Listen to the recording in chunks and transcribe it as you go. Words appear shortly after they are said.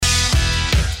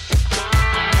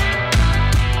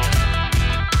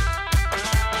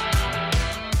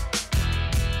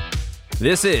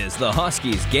This is the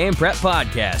Huskies Game Prep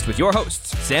Podcast with your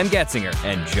hosts, Sam Getzinger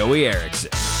and Joey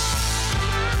Erickson.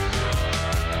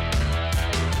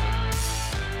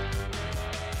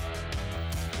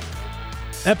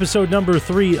 Episode number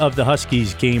 3 of the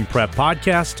Huskies Game Prep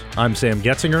Podcast. I'm Sam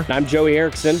Getzinger. I'm Joey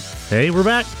Erickson. Hey, we're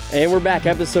back. And we're back,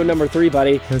 episode number 3,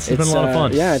 buddy. It's been a lot of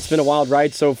fun. Yeah, it's been a wild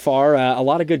ride so far. A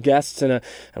lot of good guests and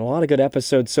a lot of good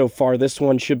episodes so far. This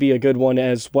one should be a good one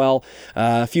as well.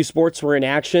 A few sports were in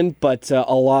action, but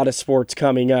a lot of sports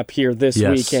coming up here this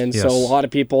weekend. Yes. So a lot of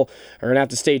people are going to have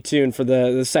to stay tuned for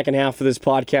the second half of this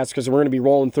podcast because we're going to be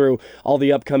rolling through all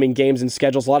the upcoming games and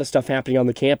schedules. A lot of stuff happening on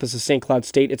the campus of St. Cloud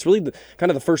State. It's really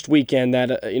kind of the first weekend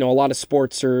that a lot of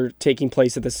sports are taking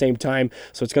place at the same time.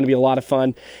 So it's going to be a lot of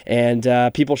fun,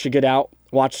 and people should get out.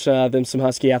 Watch them some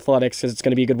Husky athletics because it's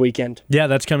going to be a good weekend. Yeah,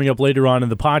 that's coming up later on in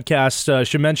the podcast.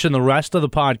 Should mention the rest of the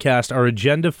podcast, our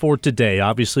agenda for today.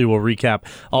 Obviously, we'll recap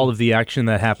all of the action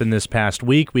that happened this past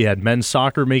week. We had men's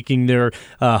soccer making their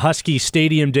Husky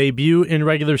Stadium debut in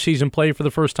regular season play for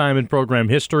the first time in program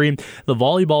history. The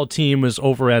volleyball team was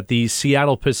over at the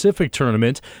Seattle Pacific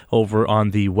Tournament over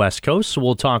on the West Coast, so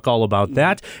we'll talk all about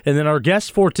that. And then our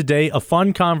guest for today, a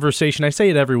fun conversation. I say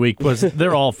it every week because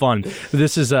they're all fun.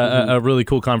 This is a really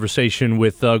cool conversation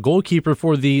with goalkeeper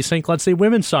for the St. Cloud State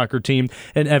women's soccer team,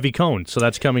 and Evie Cohn. So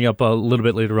that's coming up a little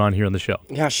bit later on here on the show.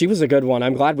 Yeah, she was a good one.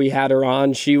 I'm glad we had her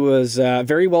on. She was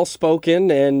very well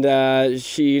spoken, and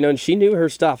she knew her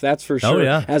stuff. That's for sure. Oh,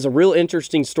 yeah. Has a real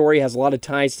interesting story. Has a lot of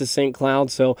ties to St.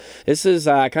 Cloud. So this is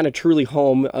kind of truly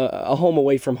home, a home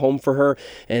away from home for her.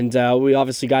 And we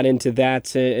obviously got into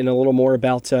that and a little more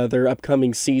about their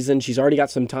upcoming season. She's already got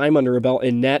some time under her belt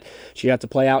in net. She got to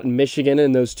play out in Michigan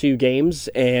in those 2 games.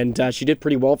 And she did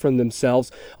pretty well for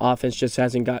themselves. Offense just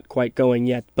hasn't got quite going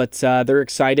yet. But they're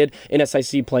excited.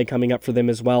 NSIC play coming up for them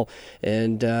as well.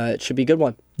 And it should be a good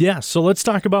one. Yeah, so let's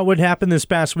talk about what happened this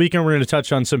past weekend. We're going to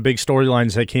touch on some big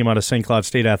storylines that came out of St. Cloud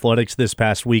State athletics this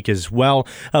past week as well.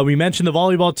 We mentioned the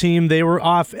volleyball team. They were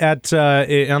off at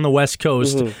on the West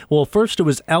Coast. Mm-hmm. Well, first it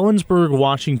was Ellensburg,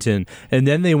 Washington, and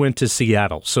then they went to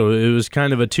Seattle. So it was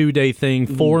kind of a 2-day thing,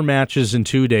 4 matches in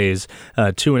 2 days,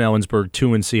 2 in Ellensburg,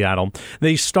 2 in Seattle.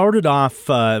 They started off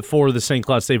for the St.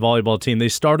 Cloud State volleyball team. They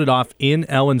started off in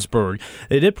Ellensburg.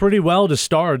 They did pretty well to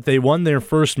start. They won their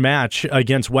first match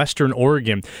against Western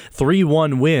Oregon.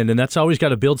 3-1 win, and that's always got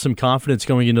to build some confidence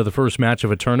going into the first match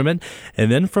of a tournament.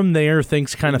 And then from there,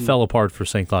 things kind of fell apart for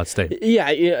St. Cloud State.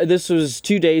 Yeah, this was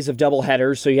 2 days of double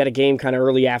headers, so you had a game kind of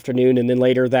early afternoon and then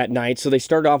later that night. So they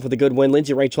started off with a good win.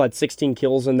 Lindsay Rachel had 16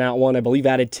 kills in that one. I believe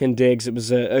added 10 digs. It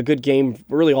was a good game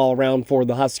really all around for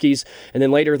the Huskies. And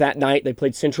then later that night, they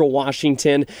played Central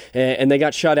Washington, and they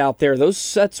got shut out there. Those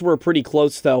sets were pretty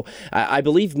close, though. I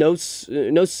believe no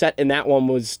set in that one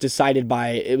was decided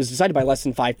by less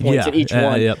than 5 points in each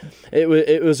one. Yep.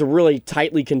 It was a really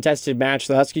tightly contested match.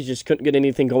 The Huskies just couldn't get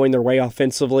anything going their way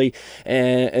offensively,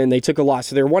 and they took a loss.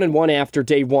 So they were 1-1 after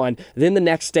day 1. Then the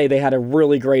next day they had a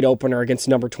really great opener against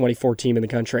number 24 team in the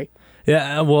country.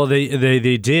 Yeah, well, they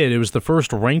did. It was the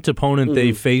first ranked opponent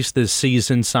they faced this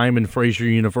season, Simon Fraser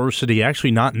University,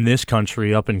 actually not in this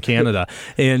country, up in Canada.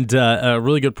 And a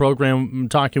really good program. I'm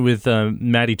talking with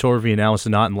Maddie Torvey and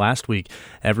Allison Otten last week.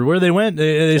 Everywhere they went,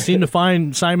 they seemed to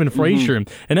find Simon Fraser.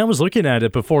 And I was looking at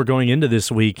it before going into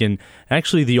this week, and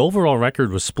actually the overall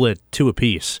record was split 2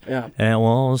 apiece. Yeah. And,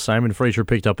 well, Simon Fraser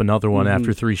picked up another one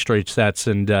after 3 straight sets.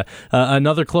 And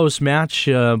another close match,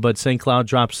 but St. Cloud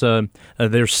drops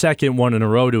their second one in a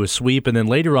row to a sweep, and then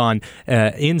later on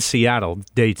in Seattle,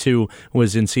 day 2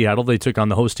 was in Seattle. They took on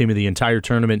the host team of the entire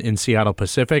tournament in Seattle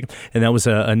Pacific, and that was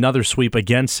another sweep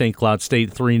against St. Cloud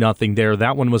State, 3-0 there.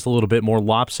 That one was a little bit more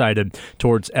lopsided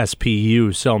towards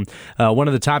SPU. So one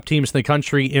of the top teams in the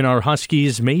country in our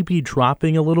Huskies may be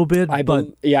dropping a a little bit.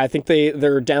 I think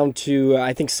they're down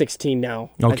to 16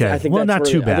 now. Okay, I think well, that's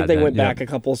not too bad. I think they went then. back a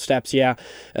couple of steps. Yeah,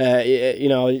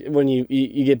 when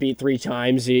you get beat 3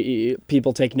 times,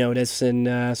 people take notice, and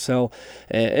the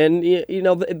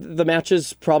match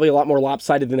is probably a lot more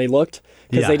lopsided than they looked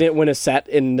because they didn't win a set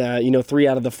in 3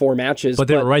 out of the 4 matches. But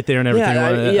they were right there and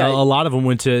everything. A lot of them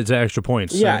went to extra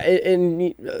points. So. Yeah,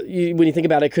 and when you think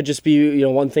about it, it could just be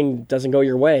one thing doesn't go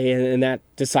your way, and that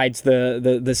decides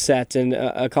the set. And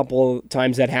a couple of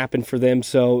times that happened for them.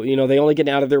 So they only get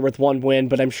out of there with 1 win,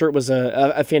 but I'm sure it was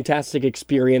a fantastic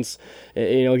experience.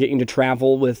 Getting to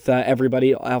travel with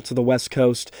everybody out to the West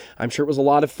Coast. I'm sure it was a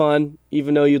lot of fun.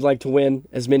 even though you'd like to win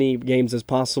as many games as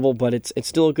possible, but it's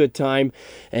still a good time,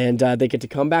 and they get to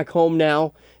come back home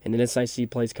now, and an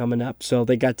SIC plays coming up. So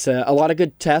they got a lot of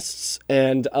good tests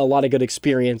and a lot of good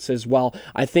experience as well.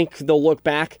 I think they'll look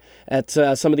back at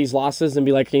some of these losses and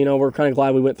be like, we're kind of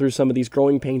glad we went through some of these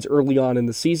growing pains early on in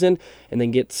the season, and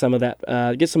then get some of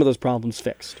those problems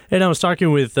fixed. And I was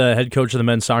talking with head coach of the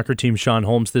men's soccer team, Sean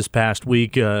Holmes, this past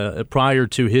week prior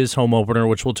to his home opener,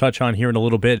 which we'll touch on here in a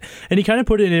little bit. And he kind of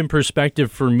put it in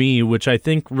perspective for me, which I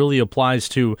think really applies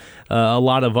to a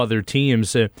lot of other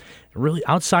teams. Really,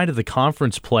 outside of the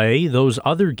conference play, those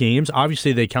other games,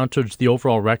 obviously they count towards the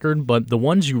overall record, but the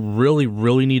ones you really,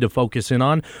 really need to focus in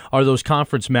on are those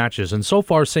conference matches. And so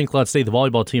far, St. Cloud State, the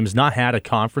volleyball team, has not had a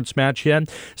conference match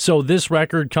yet. So this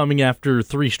record coming after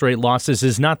 3 straight losses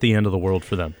is not the end of the world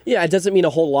for them. Yeah, it doesn't mean a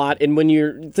whole lot. And when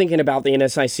you're thinking about the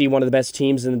NSIC, one of the best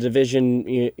teams in the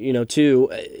division,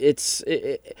 too,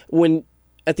 when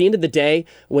at the end of the day,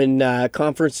 when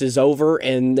conference is over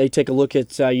and they take a look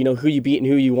at who you beat and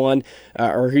who you won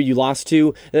or who you lost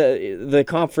to, the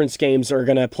conference games are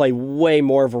going to play way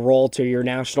more of a role to your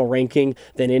national ranking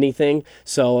than anything.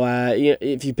 So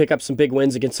if you pick up some big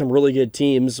wins against some really good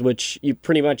teams, which you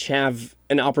pretty much have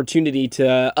an opportunity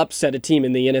to upset a team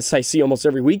in the NSIC almost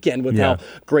every weekend with how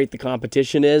great the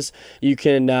competition is, you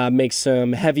can make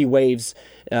some heavy waves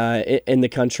in the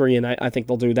country, and I think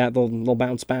they'll do that. They'll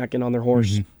bounce back and on their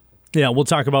horse. Mm-hmm. Yeah, we'll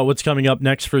talk about what's coming up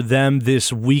next for them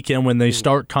this weekend when they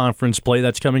start conference play.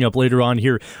 That's coming up later on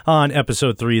here on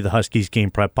Episode 3 of the Huskies Game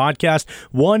Prep Podcast.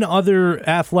 One other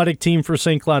athletic team for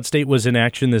St. Cloud State was in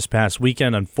action this past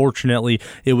weekend. Unfortunately,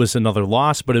 it was another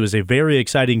loss, but it was a very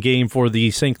exciting game for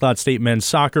the St. Cloud State men's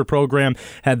soccer program.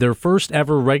 Had their first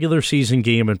ever regular season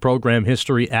game in program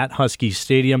history at Husky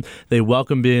Stadium. They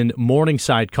welcomed in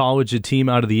Morningside College, a team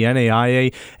out of the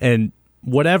NAIA, and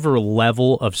whatever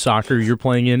level of soccer you're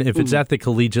playing in, if it's at the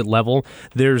collegiate level,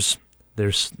 there's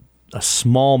a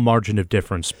small margin of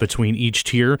difference between each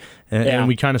tier, and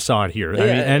we kind of saw it here. I mean,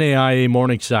 NAIA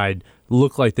Morningside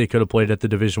look like they could have played at the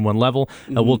Division I level.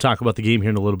 We'll talk about the game here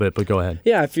in a little bit, but go ahead.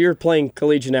 Yeah, if you're playing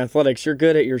collegiate athletics, you're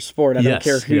good at your sport. I don't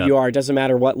care who you are. It doesn't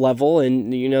matter what level.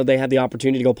 And, they had the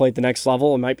opportunity to go play at the next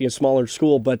level. It might be a smaller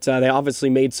school, but they obviously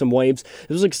made some waves. It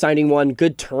was an exciting one.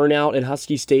 Good turnout at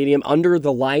Husky Stadium under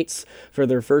the lights for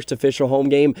their first official home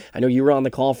game. I know you were on the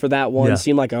call for that one.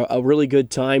 Seemed like a really good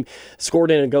time. Score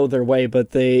didn't go their way,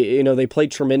 but they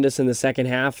played tremendous in the second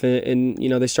half, and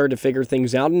they started to figure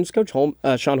things out. And as Coach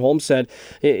Sean Holmes said,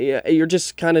 you're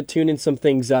just kind of tuning some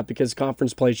things up because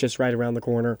conference play is just right around the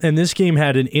corner. And this game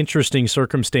had an interesting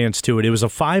circumstance to it. It was a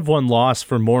 5-1 loss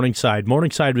for Morningside.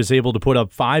 Morningside was able to put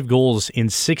up 5 goals in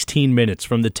 16 minutes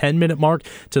from the 10-minute mark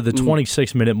to the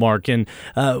 26-minute mark. And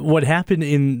what happened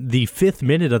in the 5th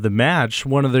minute of the match,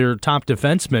 one of their top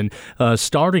defensemen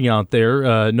starting out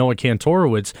there, Noah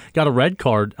Kantorowicz, got a red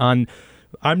card on.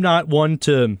 I'm not one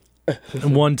to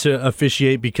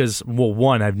officiate because, well,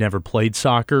 one, I've never played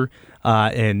soccer.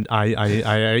 And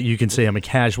I you can say I'm a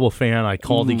casual fan. I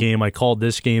called the game. I called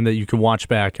this game that you can watch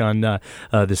back on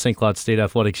the St. Cloud State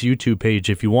Athletics YouTube page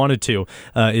if you wanted to.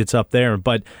 It's up there.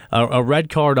 But a red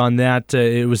card on that.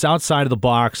 It was outside of the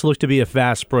box. Looked to be a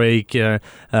fast break.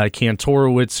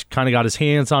 Kantorowicz kind of got his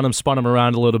hands on him, spun him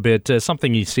around a little bit.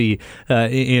 Something you see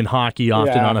in hockey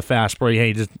often on a fast break.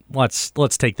 Hey, just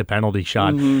let's take the penalty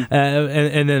shot.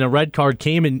 And then a red card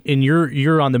came, and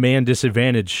you're on the man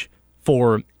disadvantage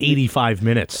for 85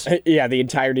 minutes. Yeah, the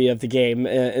entirety of the game,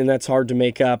 and that's hard to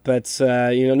make up. It's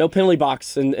no penalty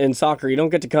box in soccer. You don't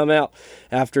get to come out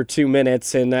after 2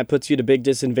 minutes, and that puts you at a big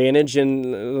disadvantage,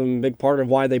 and a big part of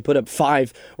why they put up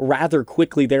 5 rather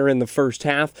quickly there in the first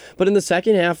half. But in the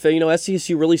second half,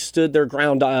 SCSU really stood their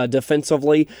ground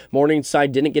defensively.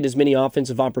 Morningside didn't get as many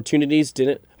offensive opportunities,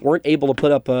 weren't able to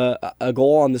put up a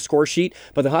goal on the score sheet,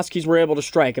 but the Huskies were able to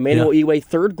strike. Emmanuel Iwe,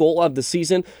 3rd goal of the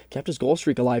season, kept his goal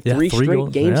streak alive. 3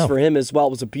 straight games for him as well.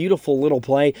 It was a beautiful little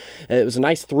play. It was a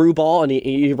nice through ball, and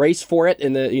he raced for it,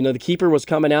 and the keeper was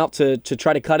coming out to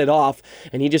try to cut it off,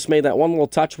 and he just made that one little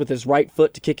touch with his right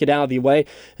foot to kick it out of the way,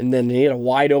 and then he had a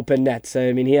wide open net.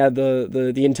 I mean, he had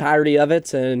the entirety of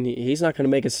it, and he's not going to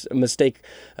make a mistake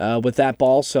with that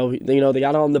ball. So they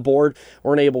got on the board,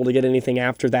 weren't able to get anything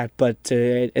after that, but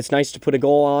it's nice to put a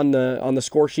goal on the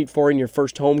score sheet for in your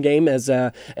first home game as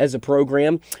a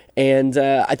program. And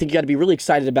I think you got to be really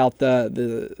excited about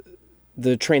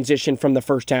the transition from the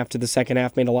first half to the second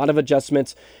half. Made a lot of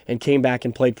adjustments and came back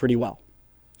and played pretty well.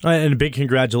 And a big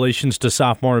congratulations to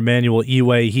sophomore Emmanuel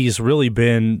Iwe. He's really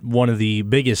been one of the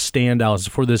biggest standouts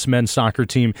for this men's soccer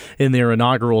team in their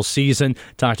inaugural season.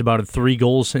 Talked about it, 3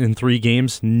 goals in 3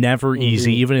 games. Never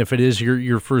easy, even if it is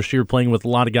your first year playing with a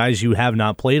lot of guys you have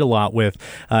not played a lot with.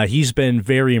 He's been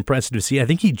very impressive to see. I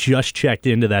think he just checked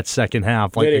into that second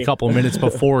half, like a couple of minutes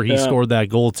before he scored that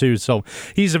goal, too. So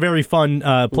he's a very fun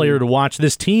player to watch.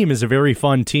 This team is a very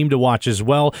fun team to watch as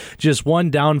well. Just one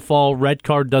downfall, red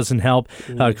card doesn't help.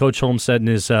 Coach Holmes said in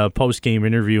his post-game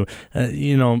interview,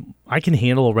 I can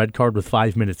handle a red card with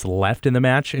 5 minutes left in the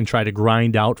match and try to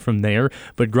grind out from there,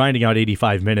 but grinding out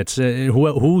 85 minutes,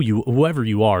 whoever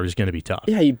you are, is going to be tough.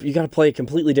 Yeah, you got to play a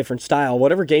completely different style.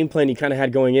 Whatever game plan you kind of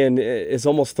had going in is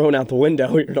almost thrown out the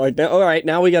window. You're like, all right,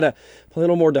 now we got to play a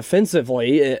little more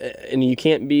defensively, and you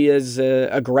can't be as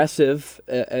aggressive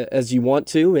as you want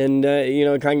to. And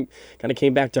it kind of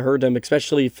came back to hurt them,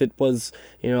 especially if it was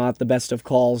not the best of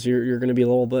calls. You're going to be a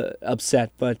little bit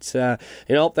upset, but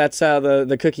that's how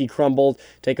the cookie crumbled.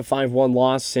 Take a 5-1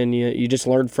 loss, and you just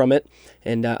learned from it,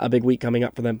 and a big week coming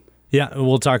up for them. Yeah,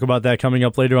 we'll talk about that coming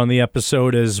up later on the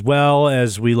episode, as well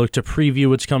as we look to preview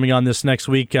what's coming on this next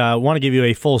week. I want to give you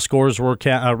a full scores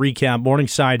recap.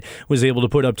 Morningside was able to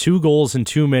put up 2 goals in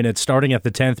 2 minutes, starting at the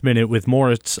 10th minute with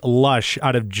Moritz Lusch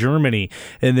out of Germany.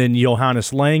 And then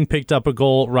Johannes Lang picked up a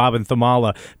goal. Robin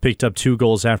Thamala picked up 2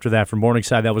 goals after that for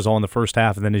Morningside. That was all in the first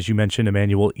half. And then, as you mentioned,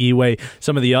 Emmanuel Iwe.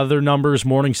 Some of the other numbers,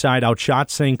 Morningside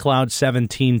outshot St. Cloud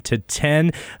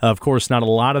 17-10. Of course, not a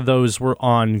lot of those were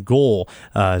on goal.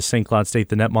 St. Cloud State,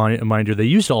 the netminder, they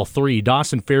used all 3.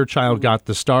 Dawson Fairchild got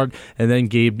the start, and then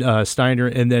Gabe Steiner,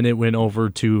 and then it went over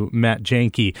to Matt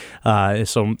Janke.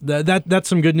 So that's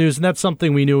some good news, and that's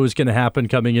something we knew was going to happen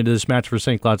coming into this match for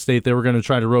St. Cloud State. They were going to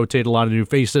try to rotate a lot of new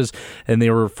faces, and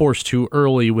they were forced to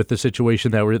early with the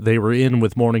situation that they were in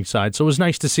with Morningside. So it was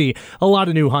nice to see a lot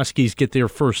of new Huskies get their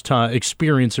first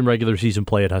experience in regular season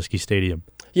play at Husky Stadium.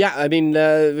 Yeah, I mean,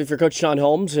 if you're Coach Sean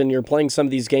Holmes and you're playing some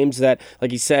of these games that,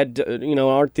 like he said,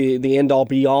 aren't the end-all,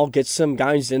 be-all, get some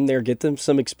guys in there, get them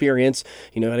some experience.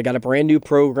 They got a brand-new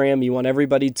program. You want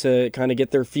everybody to kind of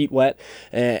get their feet wet,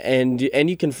 and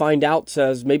you can find out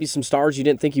maybe some stars you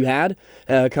didn't think you had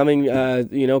coming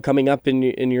up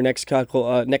in your next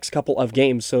couple of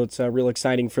games. So it's real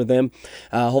exciting for them.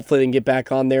 Hopefully they can get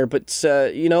back on there. But,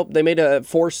 they made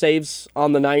 4 saves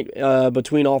on the night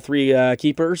between all 3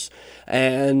 keepers,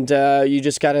 and you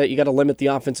gotta limit the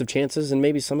offensive chances, and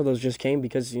maybe some of those just came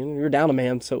because you're down a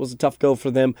man, so it was a tough go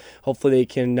for them. Hopefully they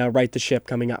can right the ship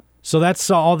coming up. So that's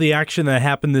all the action that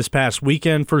happened this past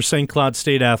weekend for St. Cloud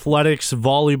State Athletics.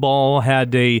 Volleyball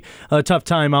had a tough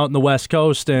time out in the West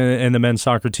Coast, and the men's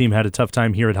soccer team had a tough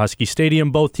time here at Husky Stadium.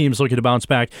 Both teams looking to bounce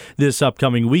back this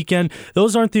upcoming weekend.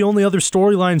 Those aren't the only other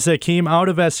storylines that came out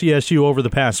of SCSU over the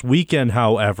past weekend,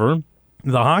 however.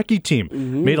 The hockey team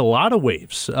made a lot of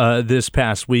waves this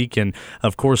past week, and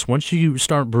of course, once you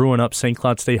start brewing up St.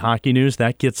 Cloud State hockey news,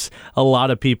 that gets a lot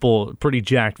of people pretty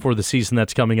jacked for the season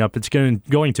that's coming up. It's going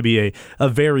to be a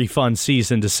very fun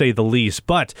season, to say the least.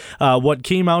 But what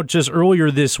came out just earlier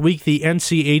this week, the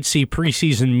NCHC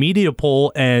preseason media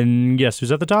poll, and guess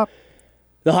who's at the top?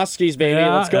 The Huskies, baby.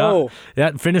 Let's go.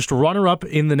 Yeah, finished runner-up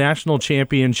in the national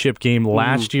championship game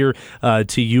last year to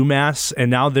UMass, and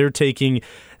now they're taking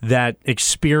that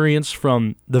experience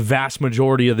from the vast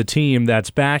majority of the team that's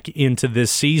back into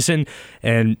this season.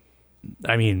 And,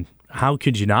 I mean, how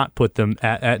could you not put them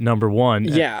at number 1?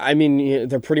 Yeah, I mean,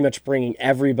 they're pretty much bringing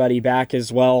everybody back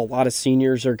as well. A lot of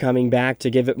seniors are coming back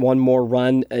to give it one more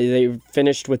run. They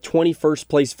finished with 21st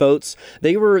place votes.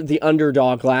 They were the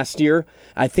underdog last year.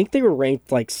 I think they were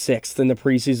ranked like 6th in the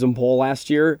preseason poll last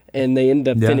year, and they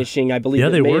ended up finishing, I believe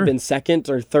it may have been 2nd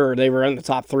or 3rd. They were in the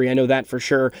top 3. I know that for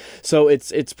sure. So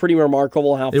it's pretty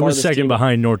remarkable how far it was second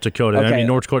behind North Dakota. Okay. I mean,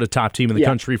 North Dakota top team in the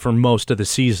country for most of the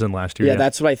season last year. Yeah,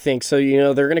 that's what I think. So,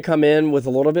 they're going to come in with a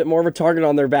little bit more of a target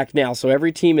on their back now. So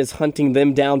every team is hunting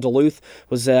them down. Duluth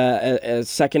was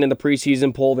second in the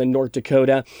preseason poll, then North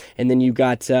Dakota, and then you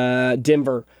got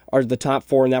Denver are the top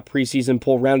 4 in that preseason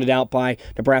poll, rounded out by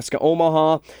Nebraska,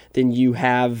 Omaha. Then you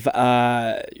have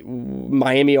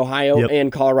Miami, Ohio,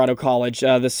 and Colorado College.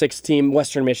 The 6th team,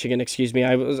 Western Michigan, excuse me.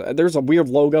 There's a weird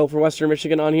logo for Western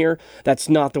Michigan on here. That's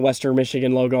not the Western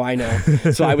Michigan logo, I know.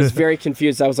 So I was very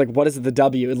confused. I was like, what is the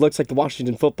W? It looks like the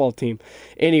Washington football team.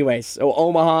 Anyways, so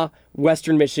Omaha,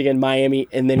 Western Michigan, Miami,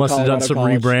 and then Must Colorado have done some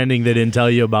College. rebranding they didn't tell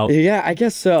you about. Yeah, I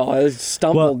guess so. It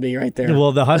stumbled me right there.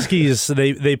 Well, the Huskies,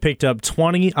 they picked up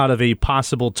 20 out of a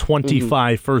possible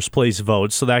 25 first-place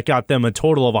votes, so that got them a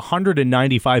total of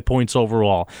 195 points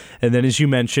overall. And then, as you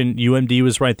mentioned, UMD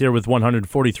was right there with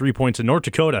 143 points, and North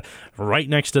Dakota right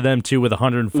next to them, too, with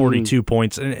 142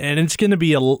 points. And it's going to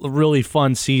be a really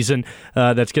fun season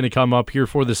that's going to come up here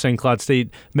for the St. Cloud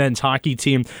State men's hockey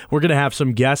team. We're going to have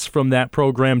some guests from that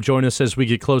program join us as we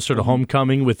get closer to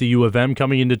homecoming with the U of M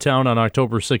coming into town on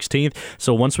October 16th.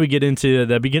 So once we get into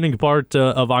the beginning part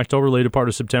of October, later part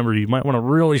of September, you might want to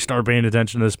really start paying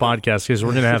attention to this podcast because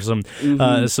we're going to have some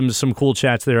cool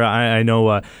chats there. I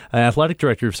know athletic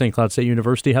director of St. Cloud State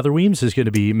University, Heather Weems, is going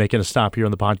to be making a stop here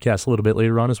on the podcast a little bit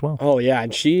later on as well. Oh yeah,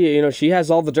 and she has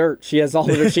all the dirt. She has all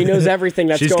the dirt. She knows everything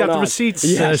that's She's going on. got the receipts.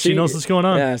 Yeah, she knows what's going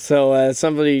on. Yeah, so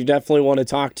somebody you definitely want to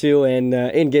talk to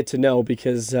and get to know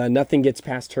because nothing gets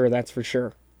past her. That's for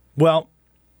sure. Well,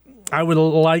 I wouldn't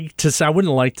like to say. Let me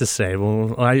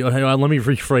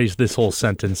rephrase this whole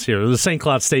sentence here. The St.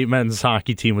 Cloud State men's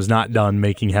hockey team was not done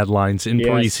making headlines in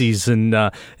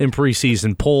preseason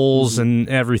polls and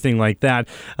everything like that.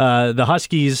 The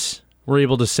Huskies were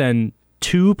able to send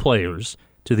 2 players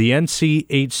to the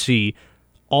NCHC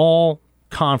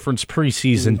all-conference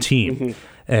preseason team,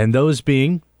 and those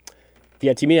being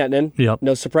Vietti Miettinen. Yep.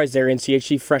 No surprise there,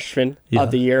 NCHC freshman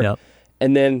of the year,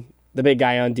 and then the big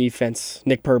guy on defense,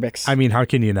 Nick Perbix. I mean, how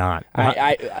can you not?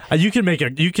 You can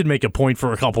make a point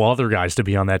for a couple other guys to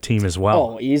be on that team as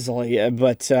well. Oh, easily.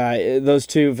 But those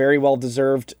 2 very well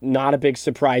deserved. Not a big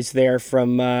surprise there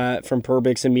from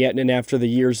Perbix and Miettinen after the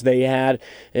years they had.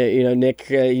 Nick,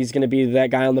 he's going to be that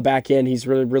guy on the back end. He's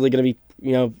really going to be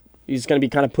he's going to be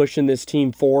kind of pushing this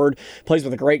team forward. Plays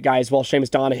with a great guy as well, Seamus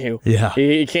Donahue. Yeah,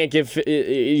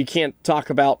 you can't talk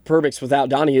about Perbix without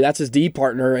Donahue. That's his D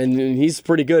partner, and he's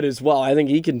pretty good as well. I think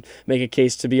he can make a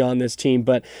case to be on this team.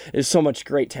 But there's so much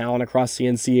great talent across the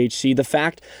NCHC. The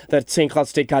fact that St. Cloud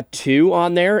State got 2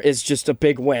 on there is just a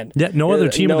big win. Yeah, no other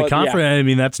team in the conference. Yeah. I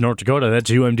mean, that's North Dakota. That's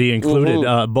UMD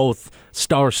included. Both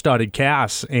star-studded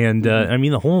casts, and I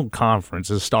mean the whole conference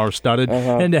is star-studded.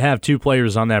 And to have 2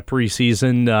 players on that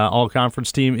preseason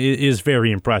all-conference team is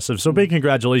very impressive. So big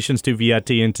congratulations to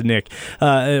Vietti and to Nick.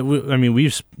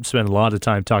 We've spent a lot of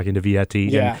time talking to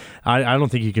Vietti. Yeah, and I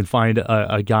don't think you can find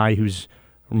a guy who's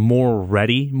more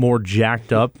ready, more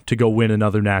jacked up to go win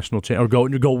another national championship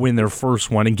or go win their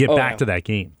first one and get back to that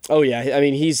game. Oh yeah, I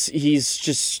mean he's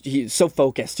so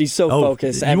focused. He's so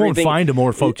focused. You won't find a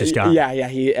more focused guy. Yeah.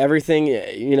 Everything.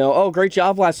 Great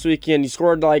job last weekend. You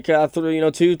scored like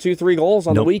 3 goals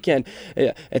on the weekend.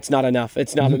 It's not enough.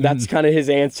 It's not. That's kind of his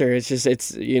answer. It's just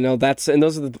that's and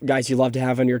those are the guys you love to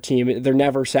have on your team. They're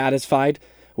never satisfied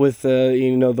with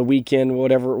the weekend,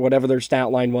 whatever their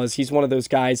stat line was. He's one of those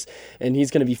guys, and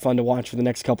he's going to be fun to watch for the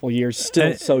next couple of years.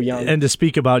 Still so young. And to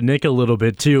speak about Nick a little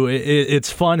bit too, it's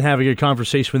fun having a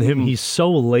conversation with him. He's so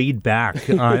laid back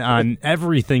on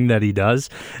everything that he does,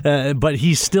 but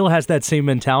he still has that same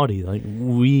mentality. Like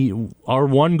our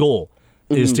one goal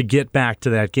is to get back to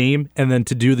that game and then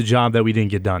to do the job that we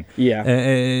didn't get done. Yeah.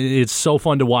 It's so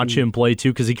fun to watch him play,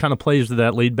 too, because he kind of plays with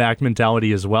that laid-back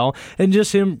mentality as well. And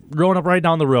just him growing up right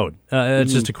down the road.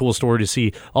 It's just a cool story to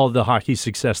see all the hockey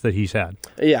success that he's had.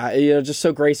 Yeah, just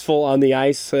so graceful on the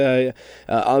ice. A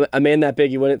man that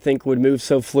big you wouldn't think would move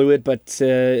so fluid, but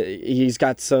he's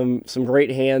got some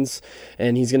great hands,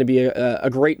 and he's going to be a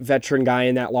great veteran guy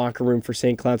in that locker room for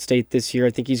St. Cloud State this year.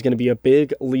 I think he's going to be a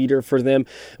big leader for them.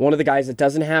 One of the guys that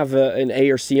doesn't have an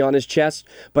A or C on his chest,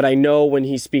 but I know when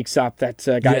he speaks up that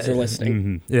guys are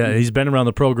listening. Yeah, he's been around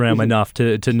the program enough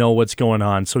to know what's going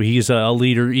on, so he's a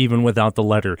leader even without the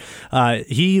letter.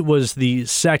 He was the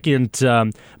second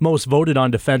most voted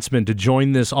on defenseman to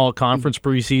join this all-conference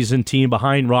preseason team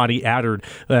behind Roddy Adard,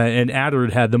 and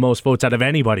Adard had the most votes out of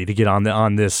anybody to get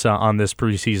on this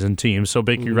preseason team. So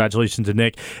big congratulations to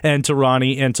Nick and to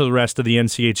Ronnie and to the rest of the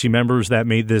NCHC members that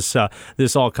made this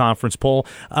all-conference poll.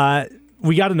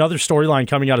 We got another storyline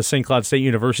coming out of St. Cloud State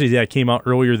University that came out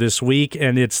earlier this week,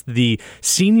 and it's the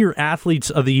Senior Athletes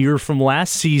of the Year from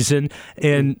last season.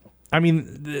 And I mean,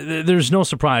 there's no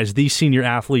surprise. These senior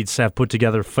athletes have put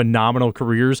together phenomenal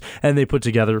careers, and they put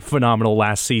together phenomenal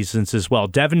last seasons as well.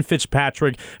 Devin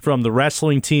Fitzpatrick from the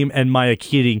wrestling team and Maya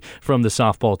Keating from the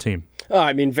softball team. Oh,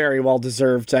 I mean, very well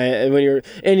deserved. When you're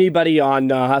anybody on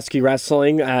Husky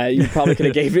Wrestling, you probably could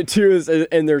have gave it to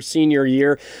in their senior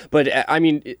year. But I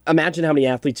mean, imagine how many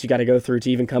athletes you got to go through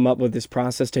to even come up with this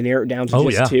process to narrow it down to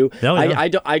just two. Oh, yeah. I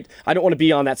don't want to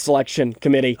be on that selection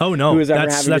committee. Oh no,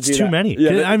 that's too many.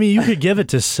 Yeah. I mean, you could give it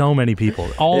to so many people,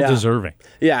 all deserving.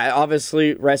 Yeah,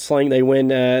 obviously wrestling. They win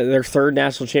their third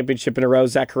national championship in a row.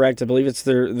 Is that correct? I believe it's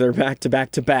their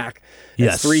back-to-back-to-back.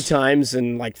 Yes, 3 times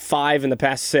and like 5 in the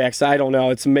past 6. I don't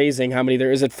know. It's amazing how many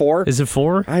there is. It 4? Is it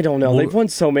 4? I don't know. They've won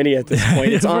so many at this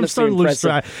point. It's honestly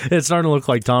impressive. It's starting to look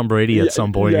like Tom Brady at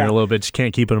some point here a little bit. Just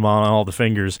can't keep him on all the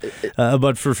fingers.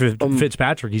 But for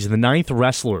Fitzpatrick, he's the 9th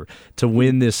wrestler to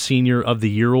win this Senior of the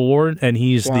Year award, and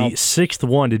he's the 6th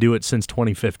one to do it since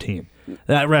 2015.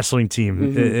 That wrestling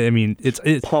team, I mean, it's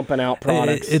pumping out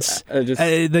products.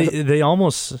 They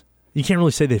almost. You can't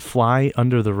really say they fly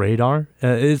under the radar.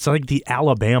 It's like the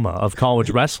Alabama of college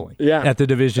wrestling at the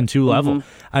Division II level.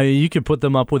 I mean, you could put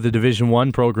them up with the Division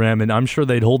I program, and I'm sure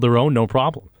they'd hold their own, no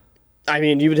problem. I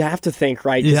mean, you would have to think,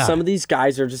 right? Yeah. Some of these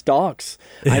guys are just dogs.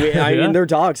 I mean, they're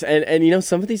dogs, and you know,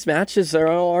 some of these matches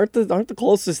aren't the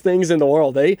closest things in the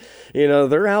world.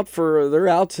 They're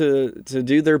out to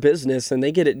do their business, and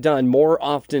they get it done more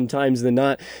oftentimes than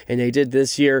not. And they did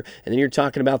this year. And then you're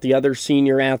talking about the other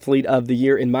senior athlete of the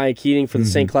year in Maya Keating for the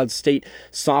St. Cloud State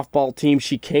softball team.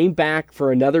 She came back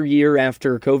for another year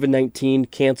after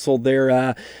COVID-19 canceled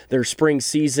their spring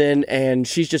season, and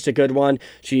she's just a good one.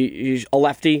 She's a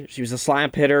lefty. She was a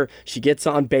slap hitter. She gets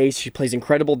on base. She plays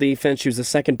incredible defense. She was a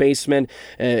second baseman,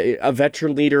 a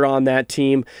veteran leader on that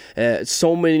team.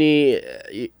 So many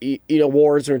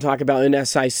awards. We're talking about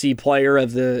NSIC Player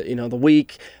of the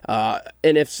week,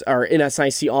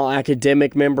 NSIC All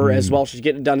Academic member as well. She's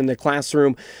getting it done in the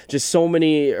classroom. Just so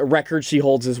many records she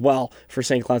holds as well for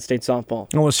St. Cloud State softball.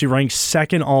 Well, she ranks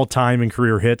 2nd all-time in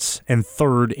career hits and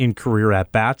 3rd in career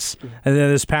at-bats. And then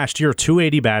this past year,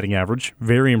 280 batting average.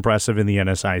 Very impressive in the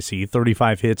NSIC.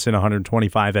 35 hits and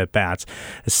 125 at-bats.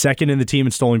 2nd in the team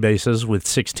in stolen bases with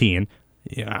 16.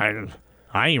 Yeah,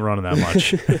 I ain't running that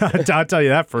much. I'll tell you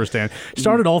that firsthand.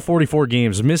 Started all 44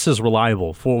 games. Misses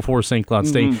reliable for St. Cloud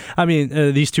State. I mean,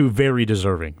 these two very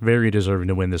deserving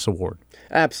to win this award.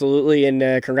 Absolutely,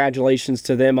 and congratulations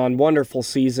to them on wonderful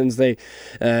seasons. They,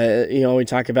 we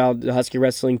talk about the Husky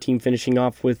wrestling team finishing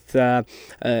off with a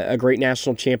great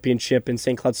national championship in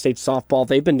St. Cloud State softball.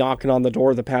 They've been knocking on the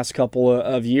door the past couple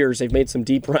of years. They've made some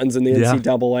deep runs in the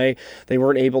NCAA. They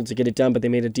weren't able to get it done, but they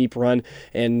made a deep run,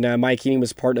 and Maya Keating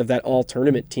was part of that all-tournament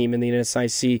team in the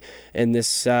NSIC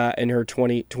in her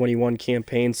 2021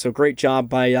 campaign. So great job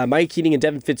by Maya Keating and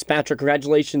Devin Fitzpatrick.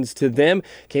 Congratulations to them.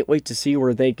 Can't wait to see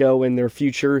where they go in their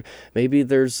future. Maybe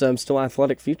there's still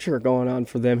athletic future going on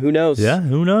for them. Who knows? Yeah,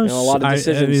 who knows? A lot of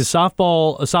decisions.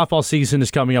 Softball season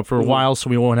is coming up for a while, so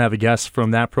we won't have a guest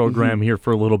from that program here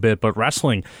for a little bit. But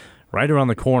wrestling, right around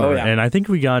the corner, and I think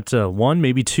we got 1,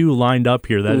 maybe 2 lined up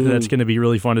here. That's going to be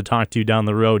really fun to talk to down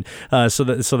the road. So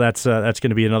that's going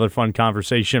to be another fun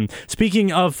conversation.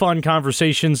 Speaking of fun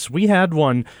conversations, we had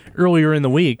one earlier in the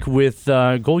week with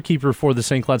goalkeeper for the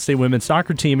St. Cloud State women's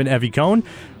soccer team in Evie Cohn.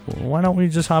 Why don't we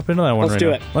just hop into that one?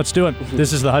 Let's do it.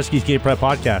 This is the Huskies Game Prep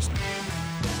Podcast.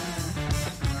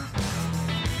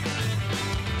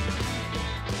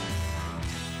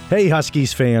 Hey,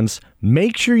 Huskies fans,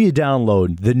 make sure you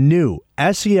download the new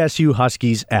SCSU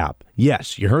Huskies app.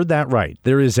 Yes, you heard that right.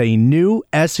 There is a new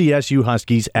SCSU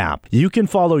Huskies app. You can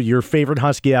follow your favorite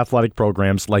Husky athletic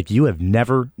programs like you have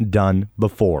never done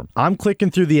before. I'm clicking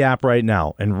through the app right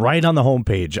now, and right on the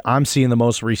homepage, I'm seeing the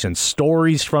most recent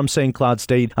stories from St. Cloud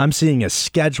State. I'm seeing a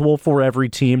schedule for every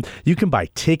team. You can buy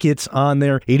tickets on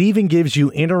there. It even gives you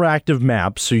interactive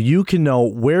maps so you can know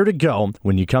where to go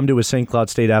when you come to a St. Cloud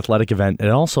State athletic event. It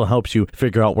also helps you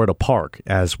figure out where to park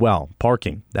as well.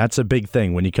 Parking, that's a big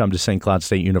thing when you come to St. Cloud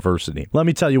State University. Let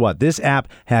me tell you what, this app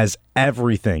has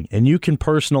everything, and you can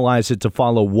personalize it to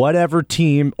follow whatever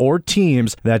team or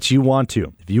teams that you want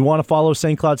to. If you want to follow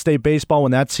St. Cloud State baseball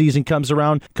when that season comes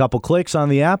around, a couple clicks on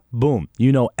the app, boom,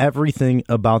 you know everything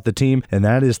about the team, and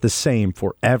that is the same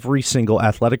for every single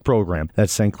athletic program that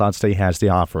St. Cloud State has to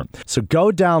offer. So go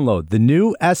download the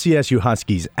new SCSU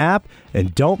Huskies app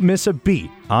and don't miss a beat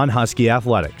on Husky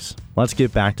athletics. Let's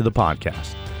get back to the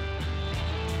podcast.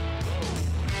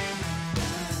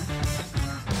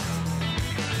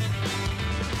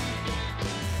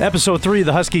 Episode 3 of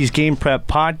the Huskies Game Prep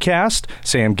Podcast.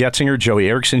 Sam Getzinger, Joey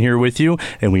Erickson here with you,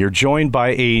 and we are joined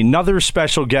by another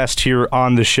special guest here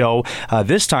on the show.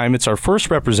 This time, it's our first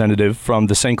representative from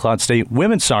the St. Cloud State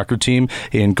women's soccer team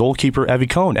in goalkeeper Evie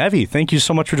Cohn. Evie, thank you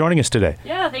so much for joining us today.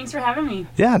 Yeah, thanks for having me.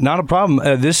 Yeah, not a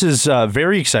problem. This is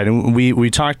very exciting. We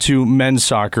talked to men's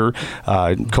soccer,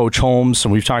 Coach Holmes,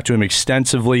 and we've talked to him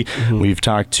extensively. Mm-hmm. We've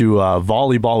talked to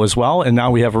volleyball as well, and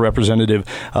now we have a representative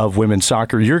of women's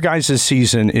soccer. Your guys'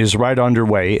 season is right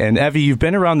underway, and Evie, you've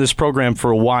been around this program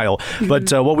for a while,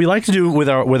 but what we like to do with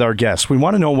our guests, we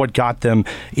want to know what got them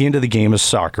into the game of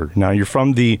soccer. Now, you're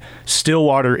from the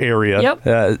Stillwater area.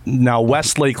 Yep. Now,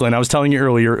 West Lakeland, I was telling you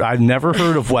earlier, I've never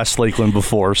heard of West Lakeland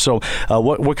before, so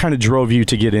what kind of drove you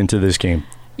to get into this game?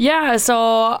 Yeah,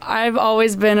 so I've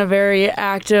always been a very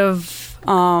active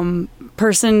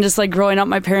person. Just like growing up,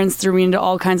 my parents threw me into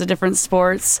all kinds of different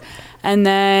sports. And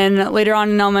then later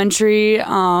on in elementary,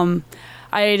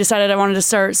 I decided I wanted to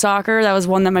start soccer. That was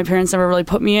one that my parents never really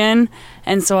put me in.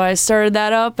 And so I started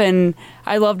that up, and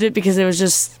I loved it because it was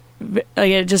just, like,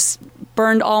 it just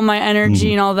burned all my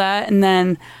energy and all that. And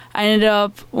then I ended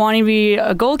up wanting to be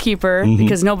a goalkeeper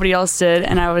because nobody else did.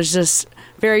 And I was just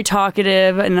very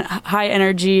talkative and high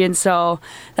energy. And so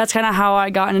that's kind of how I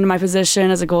got into my position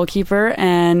as a goalkeeper.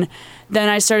 And then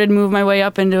I started to move my way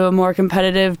up into a more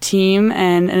competitive team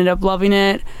and ended up loving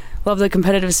it. Love the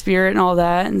competitive spirit and all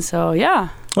that, and so yeah.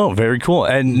 Oh, very cool.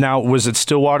 And now, was it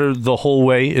Stillwater the whole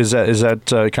way? Is that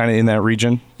kind of in that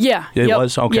region? Yeah. It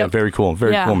was? Okay, very cool.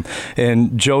 Very cool.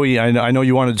 And Joey, I know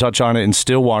you wanted to touch on it in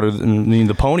Stillwater. I mean,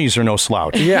 the ponies are no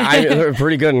slouch. Yeah, they're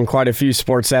pretty good in quite a few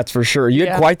sports, that's for sure. You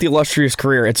had quite the illustrious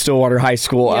career at Stillwater High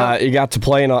School. You got to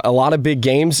play in a lot of big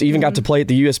games, even got to play at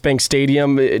the U.S. Bank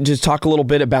Stadium. Just talk a little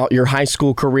bit about your high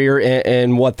school career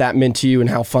and what that meant to you and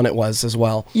how fun it was as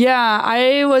well. Yeah,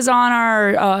 I was on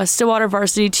our Stillwater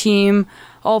varsity team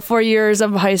all 4 years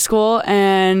of high school,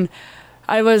 and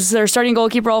I was their starting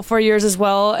goalkeeper all 4 years as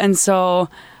well. And so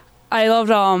I loved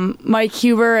Mike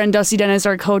Huber and Dusty Dennis,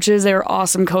 our coaches. They were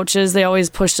awesome coaches. They always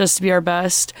pushed us to be our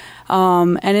best.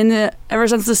 And ever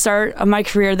since the start of my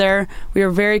career there, we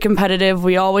were very competitive.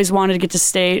 We always wanted to get to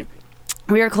state.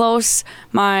 We were close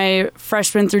my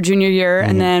freshman through junior year,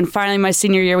 and then finally my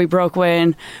senior year we broke away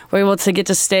and were able to get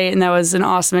to state, and that was an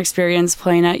awesome experience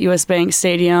playing at U.S. Bank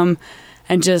Stadium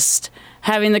and just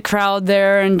having the crowd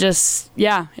there, and just,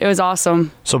 yeah, it was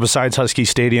awesome. So besides Husky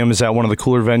Stadium, is that one of the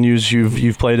cooler venues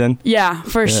you've played in? Yeah,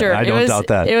 for sure. I don't doubt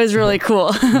that. It was really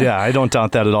cool. Yeah, I don't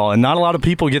doubt that at all. And not a lot of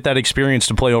people get that experience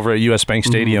to play over at U.S. Bank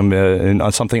Stadium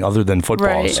on something other than football.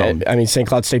 Right. So. I mean, St.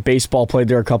 Cloud State baseball played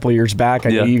there a couple of years back. I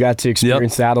know you got to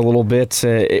experience that a little bit.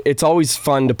 It's always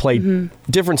fun to play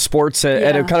different sports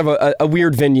at a kind of a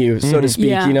weird venue, so to speak.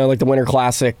 Yeah. You know, like the Winter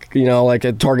Classic. You know, like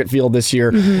at Target Field this year.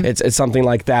 It's something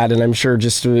like that, and I'm sure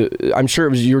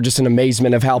you were just in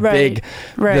amazement of how big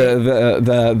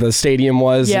the stadium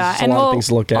was. Yeah, and a lot of things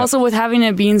to look at. Also with having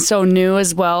it being so new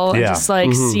as well, and just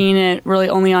like seeing it really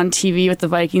only on TV with the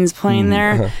Vikings playing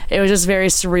there, it was just very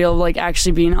surreal, like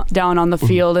actually being down on the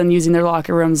field and using their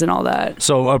locker rooms and all that.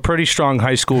 So a pretty strong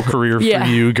high school career for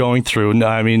you going through.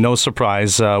 I mean, no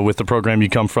surprise with the program you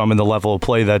come from and the level of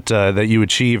play that you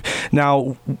achieve.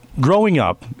 Now, growing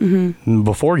up,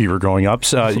 before you were growing up,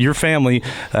 your family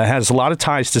has a lot of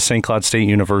ties to St. Cloud State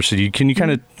University. Can you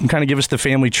kind of give us the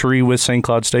family tree with St.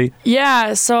 Cloud State?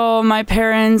 Yeah, so my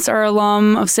parents are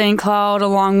alum of St. Cloud,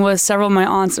 along with several of my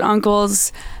aunts and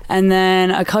uncles. And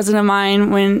then a cousin of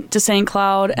mine went to St.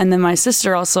 Cloud, and then my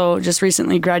sister also just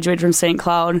recently graduated from St.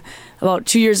 Cloud about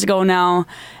 2 years ago now.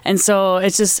 And so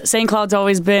it's just, St. Cloud's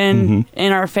always been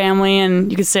in our family,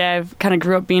 and you could say I've kind of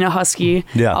grew up being a Husky,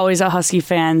 always a Husky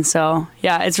fan. So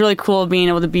yeah, it's really cool being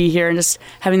able to be here and just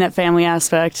having that family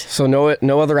aspect. So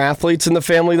no other athletes in the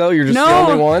family though? You're just the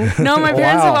only one? No, my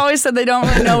parents have always said they don't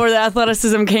really know where the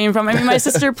athleticism came from. I mean, my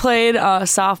sister played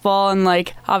softball, and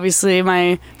like obviously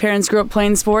my parents grew up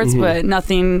playing sports, but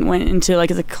nothing went into like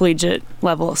the collegiate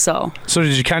level. So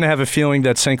did you kind of have a feeling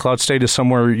that St. Cloud State is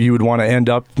somewhere you would want to end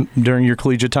up during your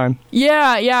collegiate time?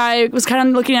 Yeah. I was kind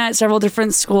of looking at several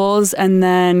different schools, and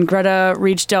then Greta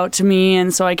reached out to me,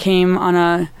 and so I came on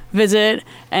a visit,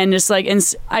 and just like,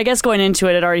 I guess going into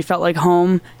it already felt like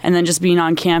home, and then just being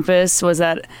on campus was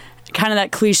that kind of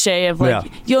that cliche of like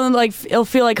it'll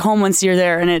feel like home once you're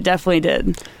there, and it definitely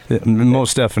did.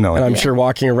 Most definitely. And I'm sure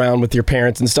walking around with your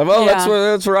parents and stuff,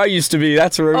 that's where I used to be.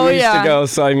 That's where we used to go.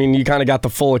 So, I mean, you kind of got the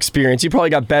full experience. You probably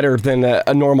got better than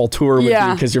a normal tour with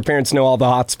you, because your parents know all the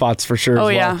hot spots for sure as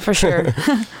well. Yeah, for sure.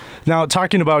 Now,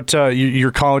 talking about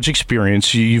your college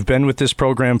experience, you've been with this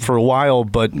program for a while,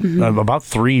 but about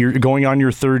 3 years, going on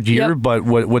your third year. Yep. But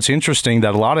what's interesting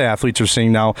that a lot of athletes are